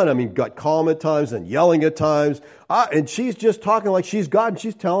went on, got calm at times and yelling at times. And she's just talking like she's God, and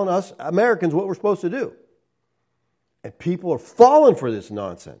she's telling us Americans what we're supposed to do. And people are falling for this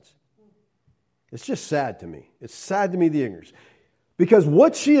nonsense. It's just sad to me. It's sad to me, the ignorance. Because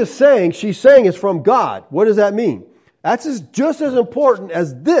what she's saying is from God. What does that mean? That's just as important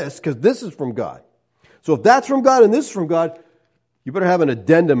as this, because this is from God. So if that's from God and this is from God, you better have an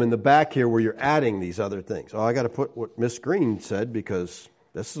addendum in the back here where you're adding these other things. Oh, I got to put what Miss Green said because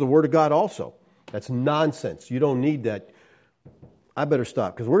this is the Word of God also. That's nonsense. You don't need that. I better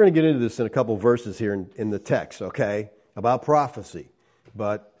stop because we're going to get into this in a couple of verses here in the text, okay, about prophecy.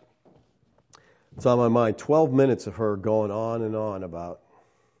 But it's on my mind. 12 minutes of her going on and on about.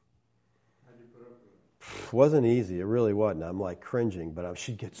 It wasn't easy. It really wasn't. I'm like cringing, but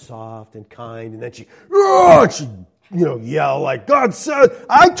she'd get soft and kind, and then she'd yell like, God said,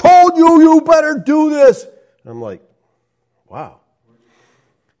 I told you, you better do this. And I'm like, wow.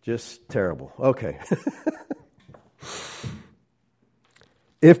 Just terrible. Okay.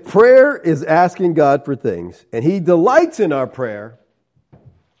 If prayer is asking God for things, and He delights in our prayer,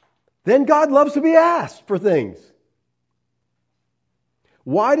 then God loves to be asked for things.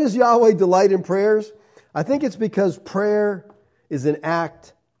 Why does Yahweh delight in prayers? I think it's because prayer is an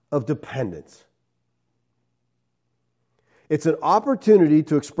act of dependence. It's an opportunity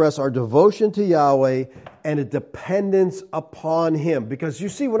to express our devotion to Yahweh and a dependence upon Him. Because you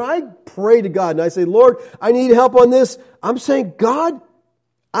see, when I pray to God and I say, Lord, I need help on this, I'm saying, God,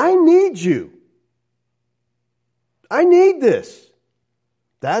 I need you. I need this.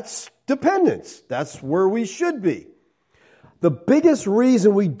 That's dependence. That's where we should be. The biggest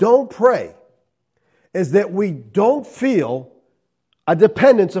reason we don't pray is that we don't feel a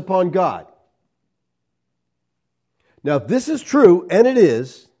dependence upon God. Now, if this is true, and it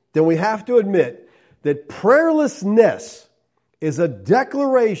is, then we have to admit that prayerlessness is a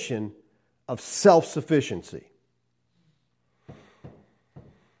declaration of self-sufficiency.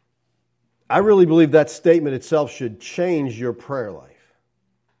 I really believe that statement itself should change your prayer life.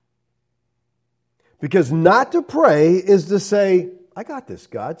 Because not to pray is to say, I got this,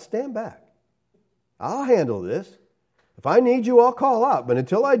 God, stand back. I'll handle this. If I need you, I'll call out. But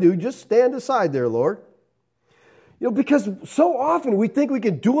until I do, just stand aside there, Lord. Because so often we think we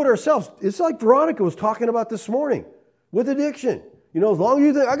can do it ourselves. It's like Veronica was talking about this morning with addiction. As long as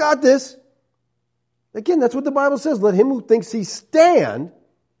you think, I got this. Again, that's what the Bible says. Let him who thinks he stand,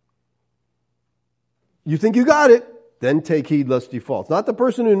 you think you got it, then take heed lest you fall. It's not the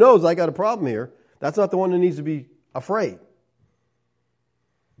person who knows I got a problem here. That's not the one who needs to be afraid.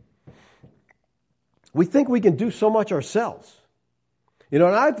 We think we can do so much ourselves. And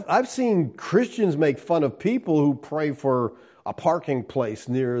I've seen Christians make fun of people who pray for a parking place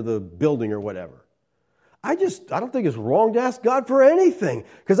near the building or whatever. I don't think it's wrong to ask God for anything.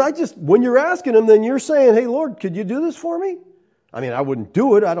 Because when you're asking Him, then you're saying, hey, Lord, could you do this for me? I mean, I wouldn't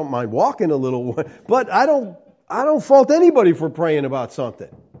do it. I don't mind walking a little, but I don't fault anybody for praying about something.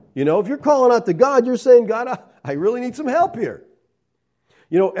 If you're calling out to God, you're saying, God, I really need some help here.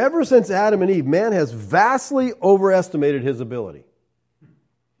 Ever since Adam and Eve, man has vastly overestimated his ability.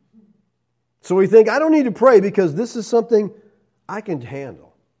 So we think, I don't need to pray because this is something I can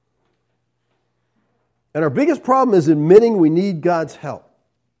handle. And our biggest problem is admitting we need God's help.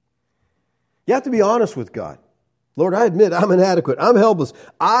 You have to be honest with God. Lord, I admit I'm inadequate. I'm helpless.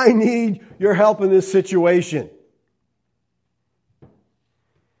 I need your help in this situation.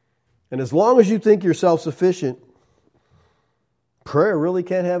 And as long as you think you're self-sufficient, prayer really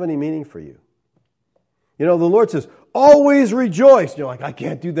can't have any meaning for you. The Lord says, always rejoice. You're like, I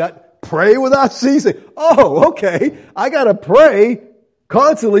can't do that. Pray without ceasing. Oh, okay. I got to pray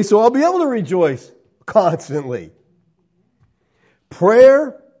constantly so I'll be able to rejoice constantly.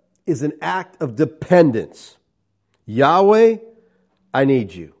 Prayer is an act of dependence. Yahweh, I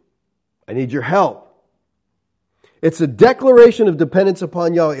need you. I need your help. It's a declaration of dependence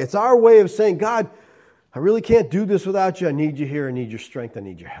upon Yahweh. It's our way of saying, God, I really can't do this without you. I need you here. I need your strength. I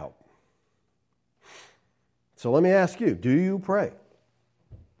need your help. So let me ask you, do you pray?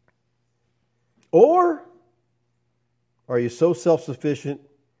 Or are you so self-sufficient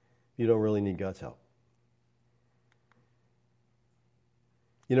you don't really need God's help?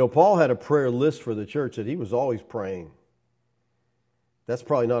 Paul had a prayer list for the church that he was always praying. That's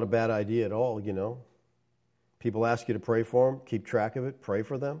probably not a bad idea at all, People ask you to pray for them, keep track of it, pray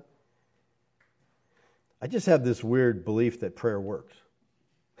for them. I just have this weird belief that prayer works.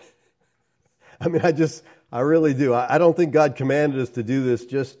 I really do. I don't think God commanded us to do this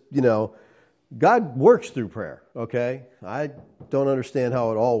just, God works through prayer, okay? I don't understand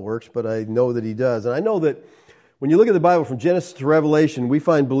how it all works, but I know that He does. And I know that when you look at the Bible from Genesis to Revelation, we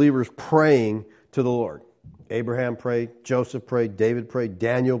find believers praying to the Lord. Abraham prayed, Joseph prayed, David prayed,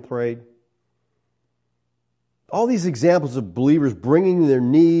 Daniel prayed. All these examples of believers bringing their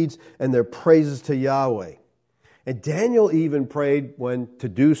needs and their praises to Yahweh. And Daniel even prayed when to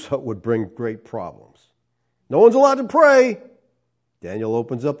do so would bring great problems. No one's allowed to pray. Daniel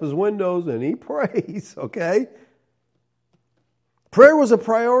opens up his windows and he prays, okay? Prayer was a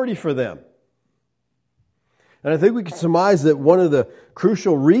priority for them. And I think we can surmise that one of the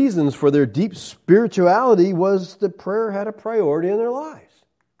crucial reasons for their deep spirituality was that prayer had a priority in their lives.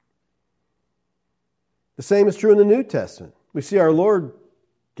 The same is true in the New Testament. We see our Lord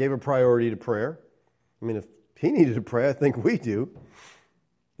gave a priority to prayer. I mean, if He needed to pray, I think we do.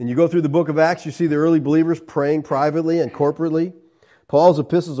 And you go through the book of Acts, you see the early believers praying privately and corporately. Paul's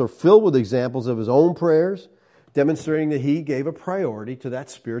epistles are filled with examples of his own prayers, demonstrating that he gave a priority to that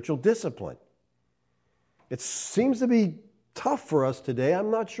spiritual discipline. It seems to be tough for us today.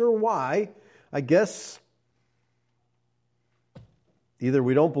 I'm not sure why. I guess either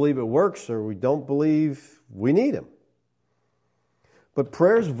we don't believe it works or we don't believe we need Him. But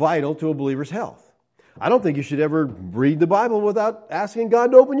prayer is vital to a believer's health. I don't think you should ever read the Bible without asking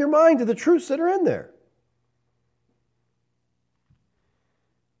God to open your mind to the truths that are in there.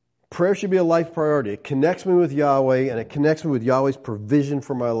 Prayer should be a life priority. It connects me with Yahweh, and it connects me with Yahweh's provision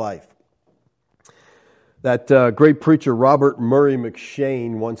for my life. That great preacher Robert Murray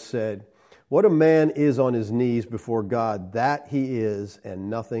McShane once said, "What a man is on his knees before God, that he is and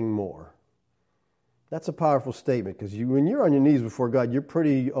nothing more." That's a powerful statement, because when you're on your knees before God, you're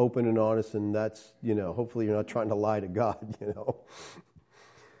pretty open and honest, and that's, hopefully you're not trying to lie to God,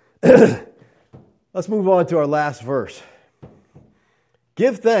 Let's move on to our last verse.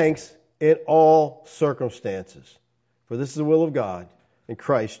 Give thanks in all circumstances, for this is the will of God in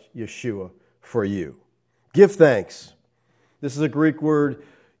Christ Yeshua for you. Give thanks. This is a Greek word,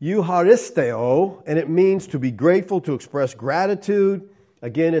 eucharisteo, and it means to be grateful, to express gratitude.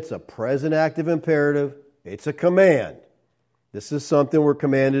 Again, it's a present active imperative. It's a command. This is something we're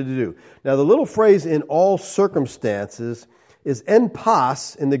commanded to do. Now, the little phrase in all circumstances is en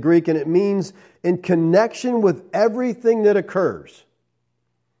pas in the Greek, and it means in connection with everything that occurs.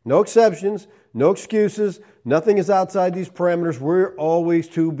 No exceptions, no excuses, nothing is outside these parameters. We're always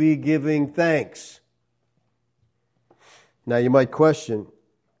to be giving thanks. Now, you might question,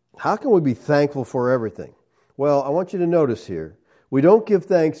 how can we be thankful for everything? Well, I want you to notice here, we don't give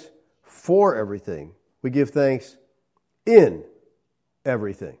thanks for everything. We give thanks in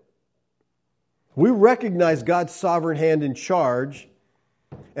everything. We recognize God's sovereign hand in charge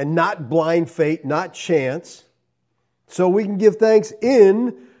and not blind fate, not chance. So we can give thanks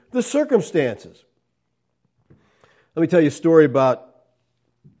in the circumstances. Let me tell you a story about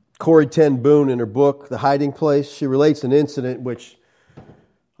Corrie ten Boom in her book, The Hiding Place. She relates an incident which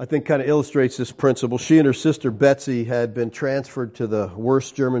I think kind of illustrates this principle. She and her sister Betsy had been transferred to the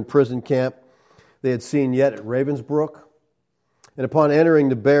worst German prison camp they had seen yet at Ravensbrück. And upon entering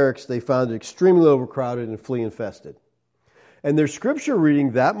the barracks, they found it extremely overcrowded and flea infested. And their scripture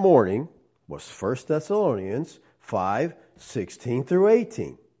reading that morning was 1 Thessalonians 5:16 through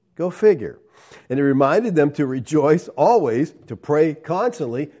 18. Go figure. And it reminded them to rejoice always, to pray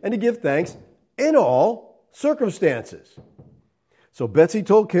constantly, and to give thanks in all circumstances. So Betsy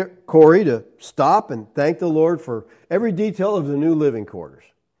told Corrie to stop and thank the Lord for every detail of the new living quarters.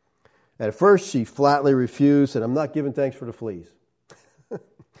 At first, she flatly refused, and I'm not giving thanks for the fleas.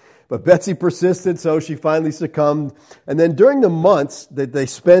 But Betsy persisted, so she finally succumbed. And then during the months that they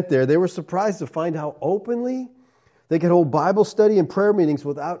spent there, they were surprised to find how openly they could hold Bible study and prayer meetings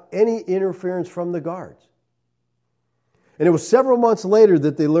without any interference from the guards. And it was several months later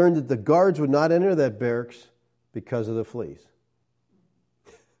that they learned that the guards would not enter that barracks because of the fleas.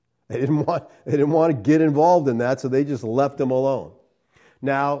 They didn't want to get involved in that, so they just left them alone.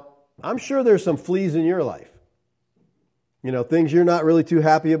 Now, I'm sure there's some fleas in your life. Things you're not really too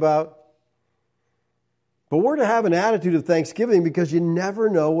happy about. But we're to have an attitude of thanksgiving because you never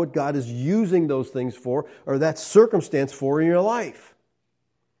know what God is using those things for or that circumstance for in your life.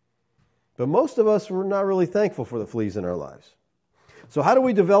 But most of us, we're not really thankful for the fleas in our lives. So how do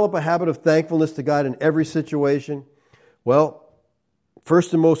we develop a habit of thankfulness to God in every situation? Well,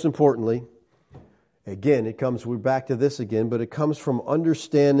 first and most importantly, again, we're back to this again, but it comes from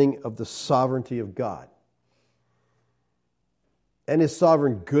understanding of the sovereignty of God and His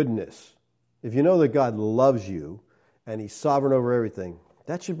sovereign goodness. If you know that God loves you and He's sovereign over everything,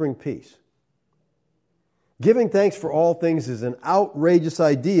 that should bring peace. Giving thanks for all things is an outrageous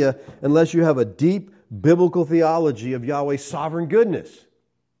idea unless you have a deep biblical theology of Yahweh's sovereign goodness.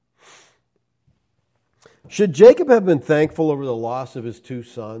 Should Jacob have been thankful over the loss of his two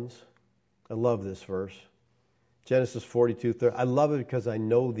sons? I love this verse. Genesis 42:30. I love it because I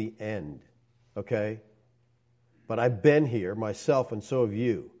know the end. Okay? But I've been here myself and so have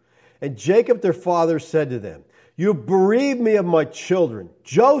you. And Jacob their father said to them, "You bereaved me of my children.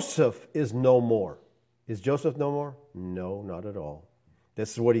 Joseph is no more." Is Joseph no more? No, not at all.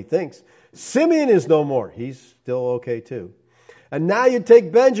 This is what he thinks. Simeon is no more. He's still okay too. And now you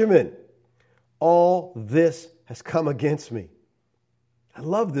take Benjamin. All this has come against me. I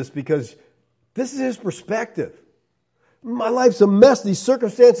love this because this is his perspective. My life's a mess. These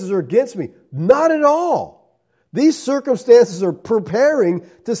circumstances are against me. Not at all. These circumstances are preparing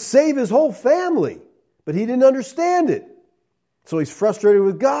to save his whole family. But he didn't understand it. So he's frustrated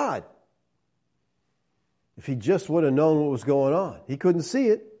with God. If he just would have known what was going on. He couldn't see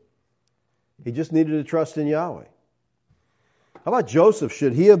it. He just needed to trust in Yahweh. How about Joseph?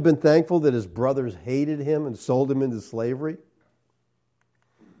 Should he have been thankful that his brothers hated him and sold him into slavery?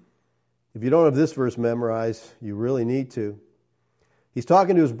 If you don't have this verse memorized, you really need to. He's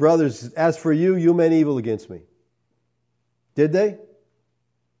talking to his brothers. As for you, you meant evil against me. Did they?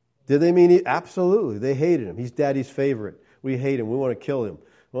 Did they mean it? Absolutely. They hated him. He's daddy's favorite. We hate him. We want to kill him.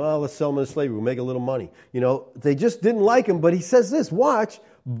 Well, let's sell him into slavery. We'll make a little money. They just didn't like him. But he says this, watch,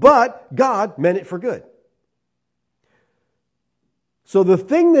 but God meant it for good. So the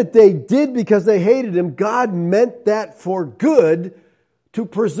thing that they did because they hated him, God meant that for good to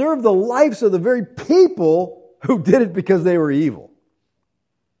preserve the lives of the very people who did it because they were evil.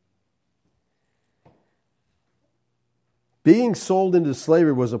 Being sold into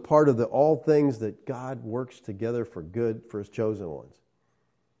slavery was a part of all things that God works together for good for his chosen ones.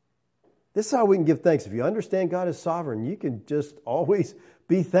 This is how we can give thanks. If you understand God is sovereign, you can just always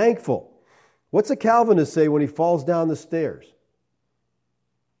be thankful. What's a Calvinist say when he falls down the stairs?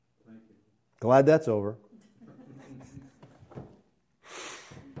 Glad that's over.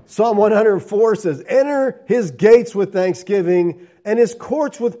 Psalm 104 says, enter his gates with thanksgiving and his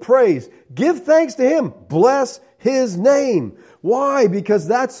courts with praise. Give thanks to him. Bless his name. Why? Because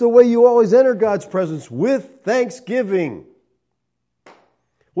that's the way you always enter God's presence, with thanksgiving.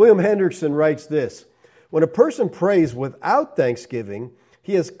 William Hendrickson writes this, when a person prays without thanksgiving,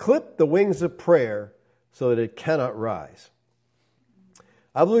 he has clipped the wings of prayer so that it cannot rise.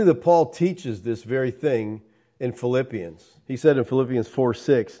 I believe that Paul teaches this very thing in Philippians. He said in Philippians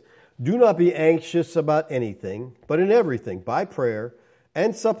 4:6, do not be anxious about anything, but in everything, by prayer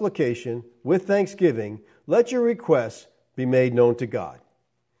and supplication, with thanksgiving, let your requests be made known to God.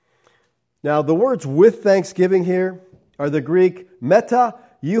 Now, the words with thanksgiving here are the Greek meta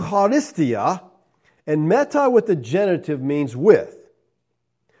eucharistia, and meta with the genitive means with.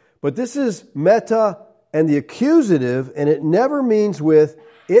 But this is meta and the accusative, and it never means with,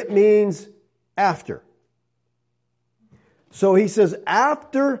 it means after. So he says,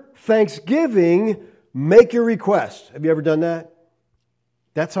 after thanksgiving, make your request. Have you ever done that?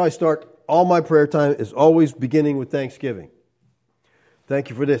 That's how I start all my prayer time, is always beginning with thanksgiving. Thank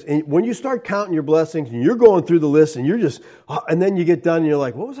you for this. And when you start counting your blessings and you're going through the list and you're just, and then you get done and you're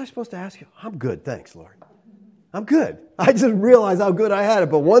like, what was I supposed to ask you? I'm good. Thanks, Lord. I'm good. I just realized how good I had it.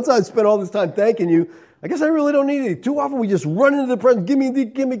 But once I spent all this time thanking you, I guess I really don't need it. Too often we just run into the presence. Give me.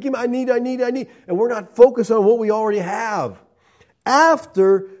 I need. And we're not focused on what we already have.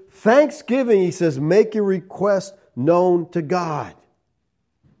 After thanksgiving, he says, make your request known to God.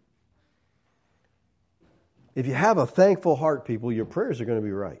 If you have a thankful heart, people, your prayers are going to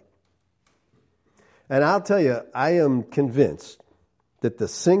be right. And I'll tell you, I am convinced that the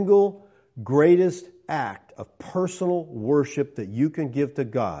single greatest act of personal worship that you can give to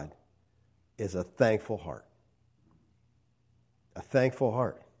God is a thankful heart. A thankful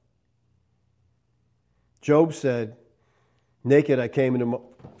heart. Job said, naked I came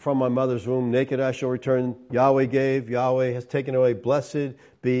from my mother's womb, naked I shall return. Yahweh gave, Yahweh has taken away. Blessed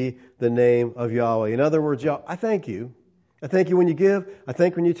be the name of Yahweh. In other words, I thank you. I thank you when you give. I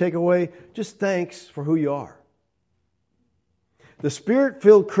thank when you take away. Just thanks for who you are. The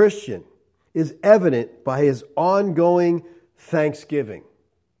Spirit-filled Christian is evident by his ongoing thanksgiving,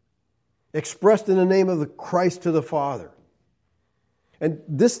 expressed in the name of the Christ to the Father. And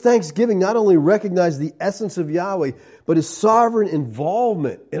this thanksgiving not only recognizes the essence of Yahweh, but his sovereign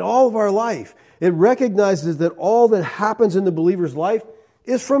involvement in all of our life. It recognizes that all that happens in the believer's life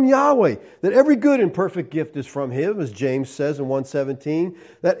is from Yahweh. That every good and perfect gift is from him, as James says in 1:17.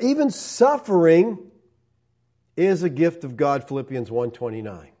 That even suffering is a gift of God, Philippians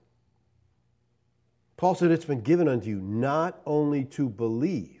 1:29. Paul said it's been given unto you not only to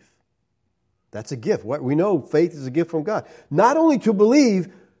believe. That's a gift. We know faith is a gift from God. Not only to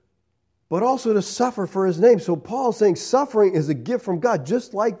believe, but also to suffer for his name. So Paul's saying suffering is a gift from God,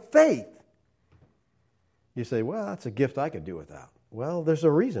 just like faith. You say, well, that's a gift I could do without. Well, there's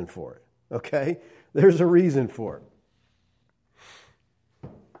a reason for it. Okay? There's a reason for it.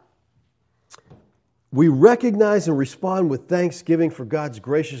 We recognize and respond with thanksgiving for God's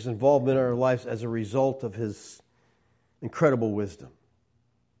gracious involvement in our lives as a result of his incredible wisdom.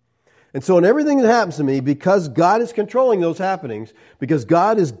 And so in everything that happens to me, because God is controlling those happenings, because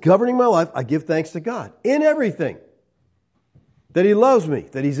God is governing my life, I give thanks to God. In everything. That He loves me,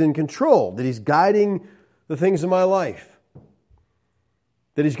 that He's in control, that He's guiding the things in my life.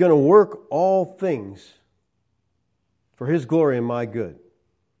 That He's going to work all things for His glory and my good.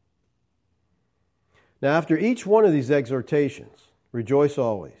 Now, after each one of these exhortations, rejoice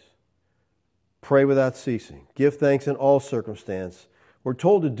always, pray without ceasing, give thanks in all circumstances. We're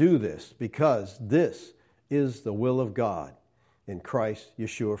told to do this because this is the will of God in Christ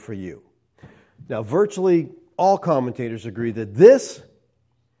Yeshua for you. Now, virtually all commentators agree that this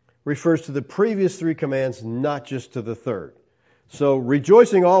refers to the previous three commands, not just to the third. So,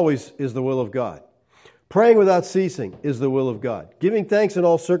 rejoicing always is the will of God. Praying without ceasing is the will of God. Giving thanks in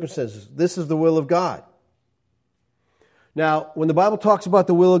all circumstances, this is the will of God. Now, when the Bible talks about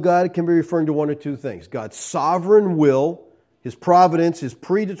the will of God, it can be referring to one or two things. God's sovereign will, His providence, His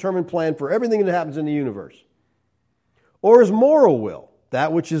predetermined plan for everything that happens in the universe. Or His moral will,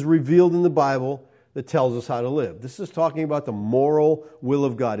 that which is revealed in the Bible that tells us how to live. This is talking about the moral will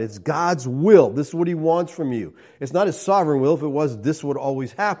of God. It's God's will. This is what He wants from you. It's not His sovereign will. If it was, this would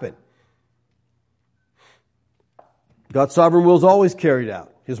always happen. God's sovereign will is always carried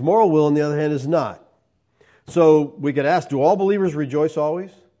out. His moral will, on the other hand, is not. So we could ask, do all believers rejoice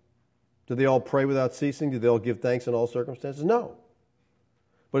always? Do they all pray without ceasing? Do they all give thanks in all circumstances? No.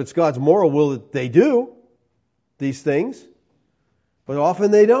 But it's God's moral will that they do these things, but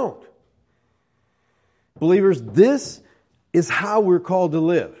often they don't. Believers, this is how we're called to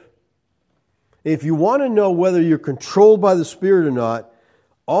live. If you want to know whether you're controlled by the Spirit or not,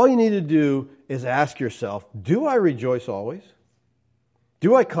 all you need to do is ask yourself, do I rejoice always?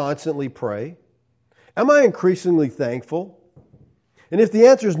 Do I constantly pray? Am I increasingly thankful? And if the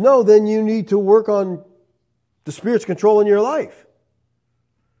answer is no, then you need to work on the Spirit's control in your life.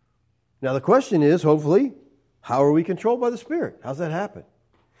 Now the question is, hopefully, how are we controlled by the Spirit? How's that happen?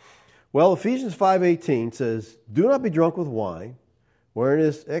 Well, Ephesians 5:18 says, do not be drunk with wine, wherein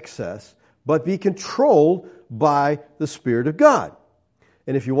is excess, but be controlled by the Spirit of God.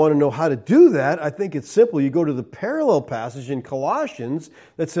 And if you want to know how to do that, I think it's simple. You go to the parallel passage in Colossians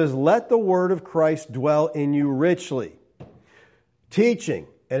that says, let the word of Christ dwell in you richly, teaching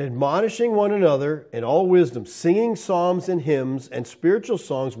and admonishing one another in all wisdom, singing psalms and hymns and spiritual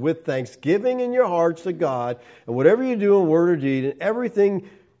songs with thanksgiving in your hearts to God, and whatever you do in word or deed, and everything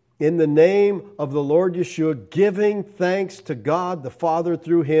in the name of the Lord Yeshua, giving thanks to God the Father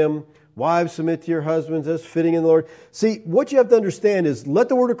through Him. Wives, submit to your husbands as fitting in the Lord. See, what you have to understand is let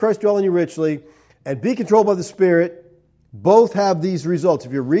the word of Christ dwell in you richly and be controlled by the Spirit. Both have these results.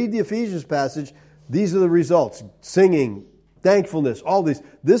 If you read the Ephesians passage, these are the results. Singing, thankfulness, all these.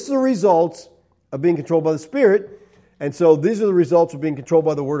 This is the results of being controlled by the Spirit. And so these are the results of being controlled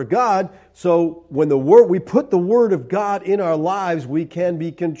by the Word of God. So when we put the Word of God in our lives, we can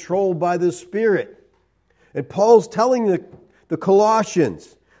be controlled by the Spirit. And Paul's telling the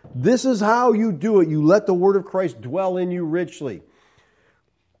Colossians, this is how you do it. You let the word of Christ dwell in you richly.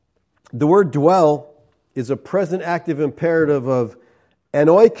 The word dwell is a present active imperative of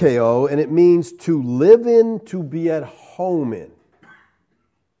anoikeo, and it means to live in, to be at home in.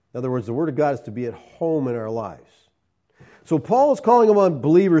 In other words, the word of God is to be at home in our lives. So Paul is calling upon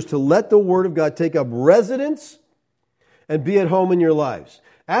believers to let the word of God take up residence and be at home in your lives.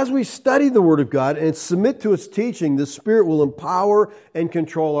 As we study the Word of God and submit to its teaching, the Spirit will empower and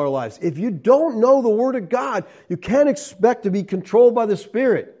control our lives. If you don't know the Word of God, you can't expect to be controlled by the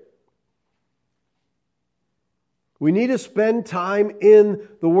Spirit. We need to spend time in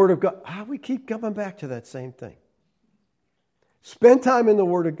the Word of God. We keep coming back to that same thing. Spend time in the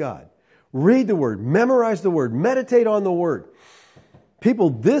Word of God. Read the Word. Memorize the Word. Meditate on the Word. People,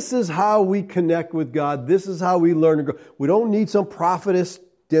 this is how we connect with God. This is how we learn to grow. We don't need some prophetess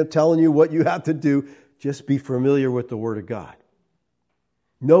telling you what you have to do. Just be familiar with the Word of God.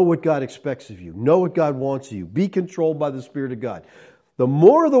 Know what God expects of you. Know what God wants of you. Be controlled by the Spirit of God. The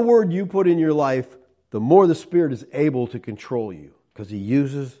more the Word you put in your life, the more the Spirit is able to control you because He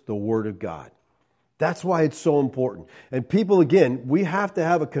uses the Word of God. That's why it's so important. And people, again, we have to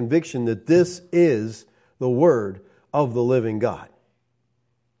have a conviction that this is the Word of the living God.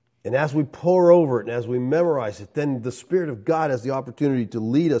 And as we pore over it and as we memorize it, then the Spirit of God has the opportunity to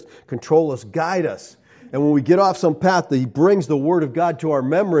lead us, control us, guide us. And when we get off some path, He brings the Word of God to our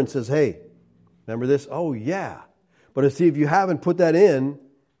memory and says, hey, remember this? Oh, yeah. But see, if you haven't put that in,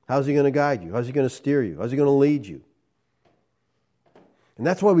 how's He going to guide you? How's He going to steer you? How's He going to lead you? And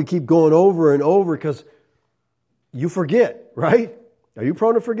that's why we keep going over and over, because you forget, right? Are you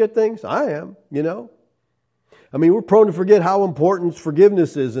prone to forget things? I am, I mean, we're prone to forget how important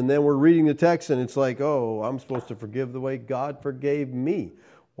forgiveness is, and then we're reading the text and it's like, oh, I'm supposed to forgive the way God forgave me.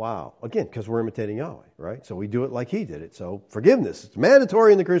 Wow. Again, because we're imitating Yahweh, right? So we do it like He did it. So forgiveness, it's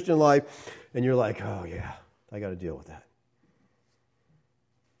mandatory in the Christian life, and you're like, oh yeah, I got to deal with that.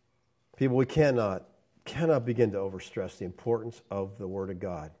 People, we cannot begin to overstress the importance of the Word of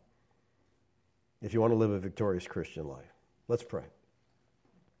God if you want to live a victorious Christian life. Let's pray.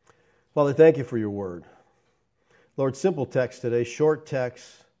 Father, thank you for your Word. Lord, simple text today, short text.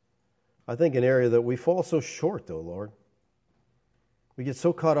 I think an area that we fall so short, though, Lord. We get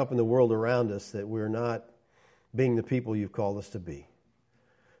so caught up in the world around us that we're not being the people you've called us to be.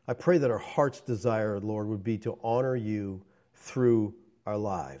 I pray that our heart's desire, Lord, would be to honor you through our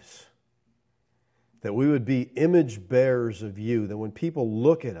lives. That we would be image bearers of you, that when people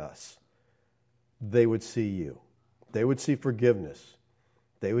look at us, they would see you. They would see forgiveness.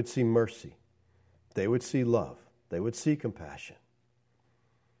 They would see mercy. They would see love. They would see compassion.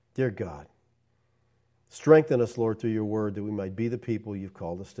 Dear God, strengthen us, Lord, through your word that we might be the people you've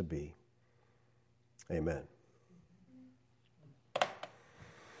called us to be. Amen.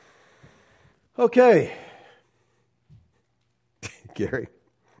 Okay. Gary.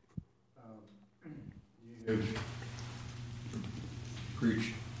 You have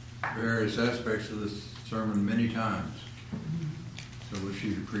preached various aspects of this sermon many times. So I wish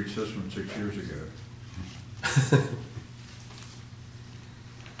you had preached this one 6 years ago.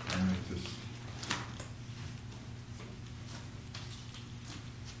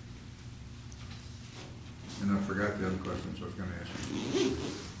 And I forgot the other questions I was going to ask you.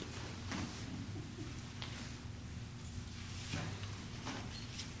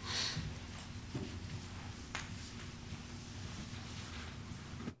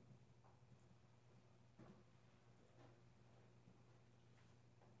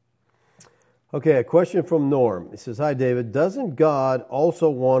 Okay, a question from Norm. He says, hi, David. Doesn't God also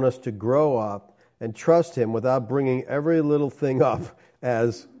want us to grow up and trust Him without bringing every little thing up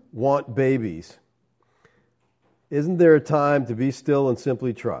as want babies? Isn't there a time to be still and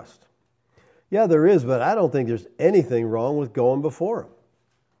simply trust? Yeah, there is, but I don't think there's anything wrong with going before Him.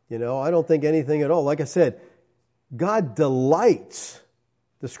 You know, I don't think anything at all. Like I said, God delights,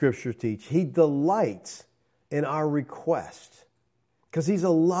 the Scriptures teach, He delights in our request because He's a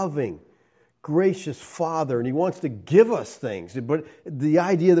loving, gracious Father, and He wants to give us things. But the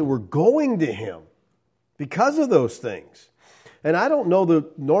idea that we're going to Him because of those things. And I don't know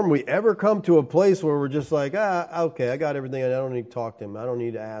that normally we ever come to a place where we're just like, okay, I got everything, and I don't need to talk to Him. I don't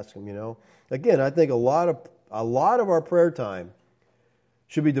need to ask Him, you know. Again, I think a lot of our prayer time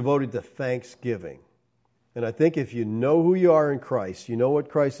should be devoted to thanksgiving. And I think if you know who you are in Christ, you know what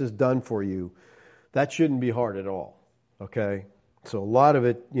Christ has done for you, that shouldn't be hard at all. Okay? So a lot of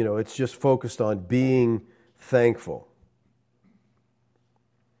it, you know, it's just focused on being thankful.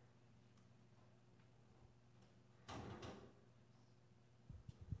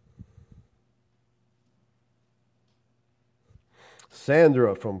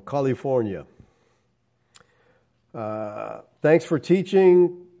 Sandra from California. Thanks for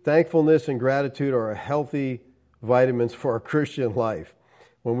teaching. Thankfulness and gratitude are healthy vitamins for our Christian life.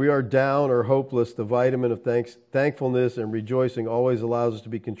 When we are down or hopeless, the vitamin of thankfulness and rejoicing always allows us to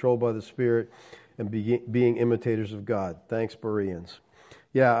be controlled by the Spirit and being imitators of God. Thanks, Bereans.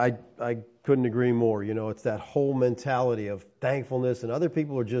 Yeah, I couldn't agree more. You know, it's that whole mentality of thankfulness, and other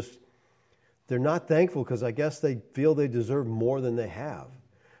people are just, they're not thankful because I guess they feel they deserve more than they have.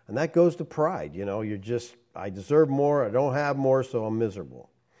 And that goes to pride. You know, I deserve more, I don't have more, so I'm miserable.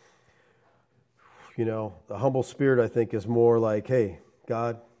 You know, the humble spirit, I think, is more like, hey,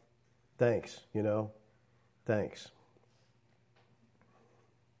 God, thanks, you know, thanks.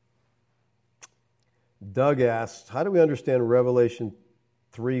 Doug asks, how do we understand Revelation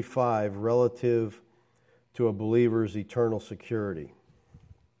 3:5 relative to a believer's eternal security?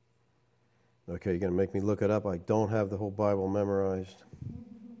 Okay, you're going to make me look it up. I don't have the whole Bible memorized.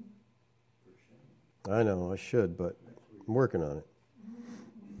 I know, I should, but I'm working on it.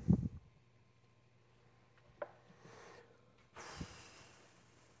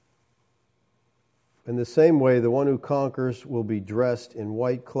 In the same way, the one who conquers will be dressed in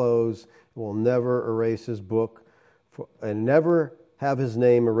white clothes, will never erase his book, and never have his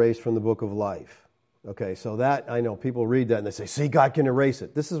name erased from the book of life. Okay, so that, I know, people read that and they say, see, God can erase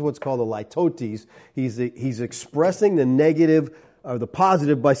it. This is what's called a litotes. He's expressing the negative or the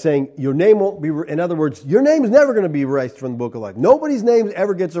positive by saying your name won't be, in other words, your name is never going to be erased from the book of life. Nobody's name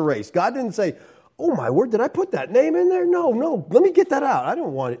ever gets erased. God didn't say, oh my word, did I put that name in there? No, let me get that out. I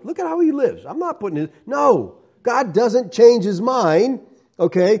don't want it. Look at how he lives. I'm not putting it. No, God doesn't change his mind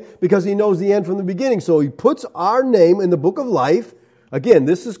okay? Because he knows the end from the beginning. So he puts our name in the book of life. Again,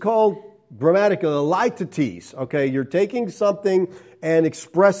 this is called grammatically litetes, okay? You're taking something and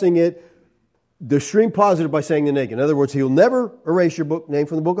expressing it, the extreme positive, by saying the negative. In other words, he'll never erase your name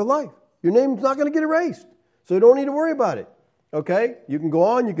from the book of life. Your name's not going to get erased. So you don't need to worry about it, okay? You can go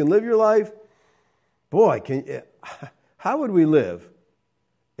on, you can live your life. Boy, how would we live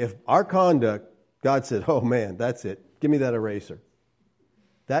if our conduct, God said, oh man, that's it. Give me that eraser.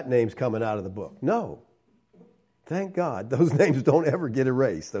 That name's coming out of the book. No. Thank God those names don't ever get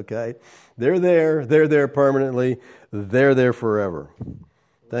erased, okay? They're there permanently, they're there forever.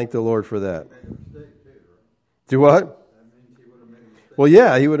 Thank the Lord for that. Do what? Well,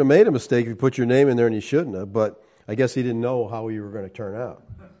 yeah, he would have made a mistake if you put your name in there and he shouldn't have, but I guess he didn't know how you were going to turn out.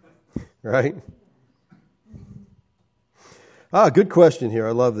 Right? Good question here.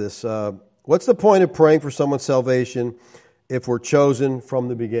 I love this. What's the point of praying for someone's salvation if we're chosen from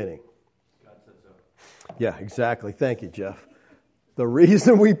the beginning? God said so. Yeah, exactly. Thank you, Jeff. The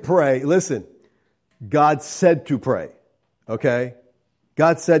reason we pray, listen, God said to pray. Okay?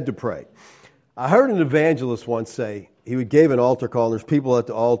 God said to pray. I heard an evangelist once say, he gave an altar call, and there's people at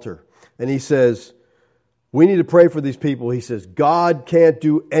the altar, and he says, we need to pray for these people. He says, God can't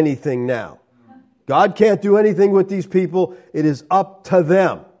do anything now. God can't do anything with these people. It is up to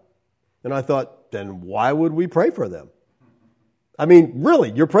them. And I thought, then why would we pray for them? I mean,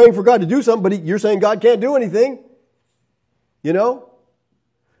 really, you're praying for God to do something, but you're saying God can't do anything. You know?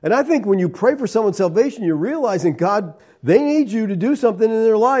 And I think when you pray for someone's salvation, you're realizing, God, they need you to do something in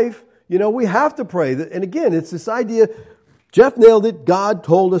their life. You know, we have to pray. And again, it's this idea, Jeff nailed it, God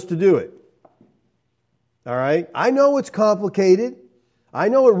told us to do it. All right? I know it's complicated. I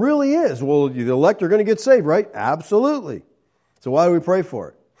know it really is. Well, the elect are going to get saved, right? Absolutely. So why do we pray for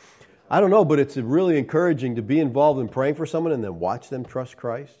it? I don't know, but it's really encouraging to be involved in praying for someone and then watch them trust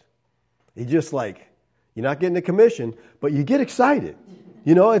Christ. You just like, you're not getting a commission, but you get excited.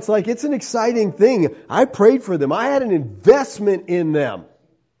 You know, it's like, it's an exciting thing. I prayed for them. I had an investment in them.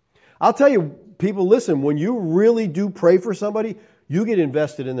 I'll tell you, people, listen, when you really do pray for somebody, you get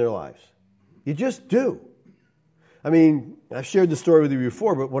invested in their lives. You just do. I mean, I've shared the story with you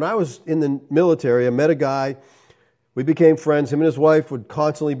before, but when I was in the military, I met a guy. We became friends. Him and his wife would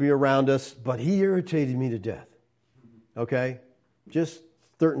constantly be around us, but he irritated me to death. Okay? Just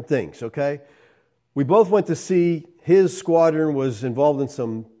certain things, okay? We both went to sea. His squadron was involved in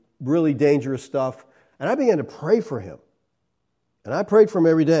some really dangerous stuff, and I began to pray for him. And I prayed for him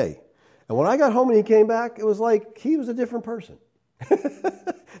every day. And when I got home and he came back, it was like he was a different person.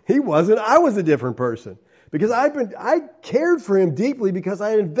 He wasn't. I was a different person. Because I cared for him deeply because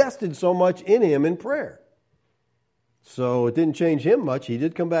I had invested so much in him in prayer. So it didn't change him much. He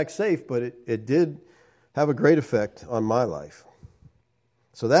did come back safe, but it did have a great effect on my life.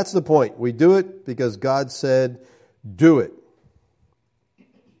 So that's the point. We do it because God said, do it.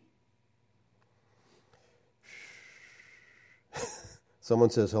 Someone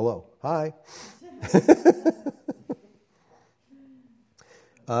says hello. Hi.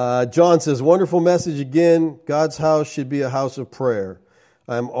 John says, wonderful message again. God's house should be a house of prayer.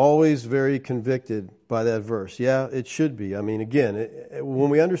 I'm always very convicted by that verse. Yeah, it should be. I mean, again, when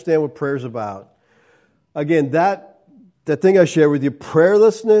we understand what prayer is about, again, that thing I shared with you,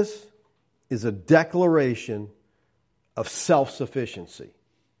 prayerlessness is a declaration of self-sufficiency.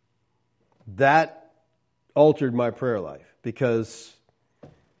 That altered my prayer life because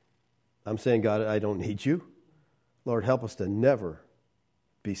I'm saying, God, I don't need you. Lord, help us to never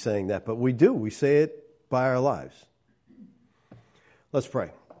be saying that, but we do. We say it by our lives. Let's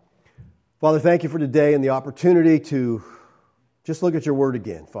pray. Father, thank you for today and the opportunity to just look at your word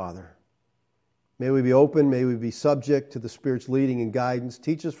again, Father. May we be open. May we be subject to the Spirit's leading and guidance.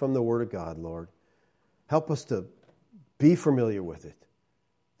 Teach us from the word of God, Lord. Help us to be familiar with it,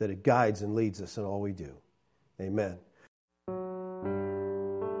 that it guides and leads us in all we do. Amen.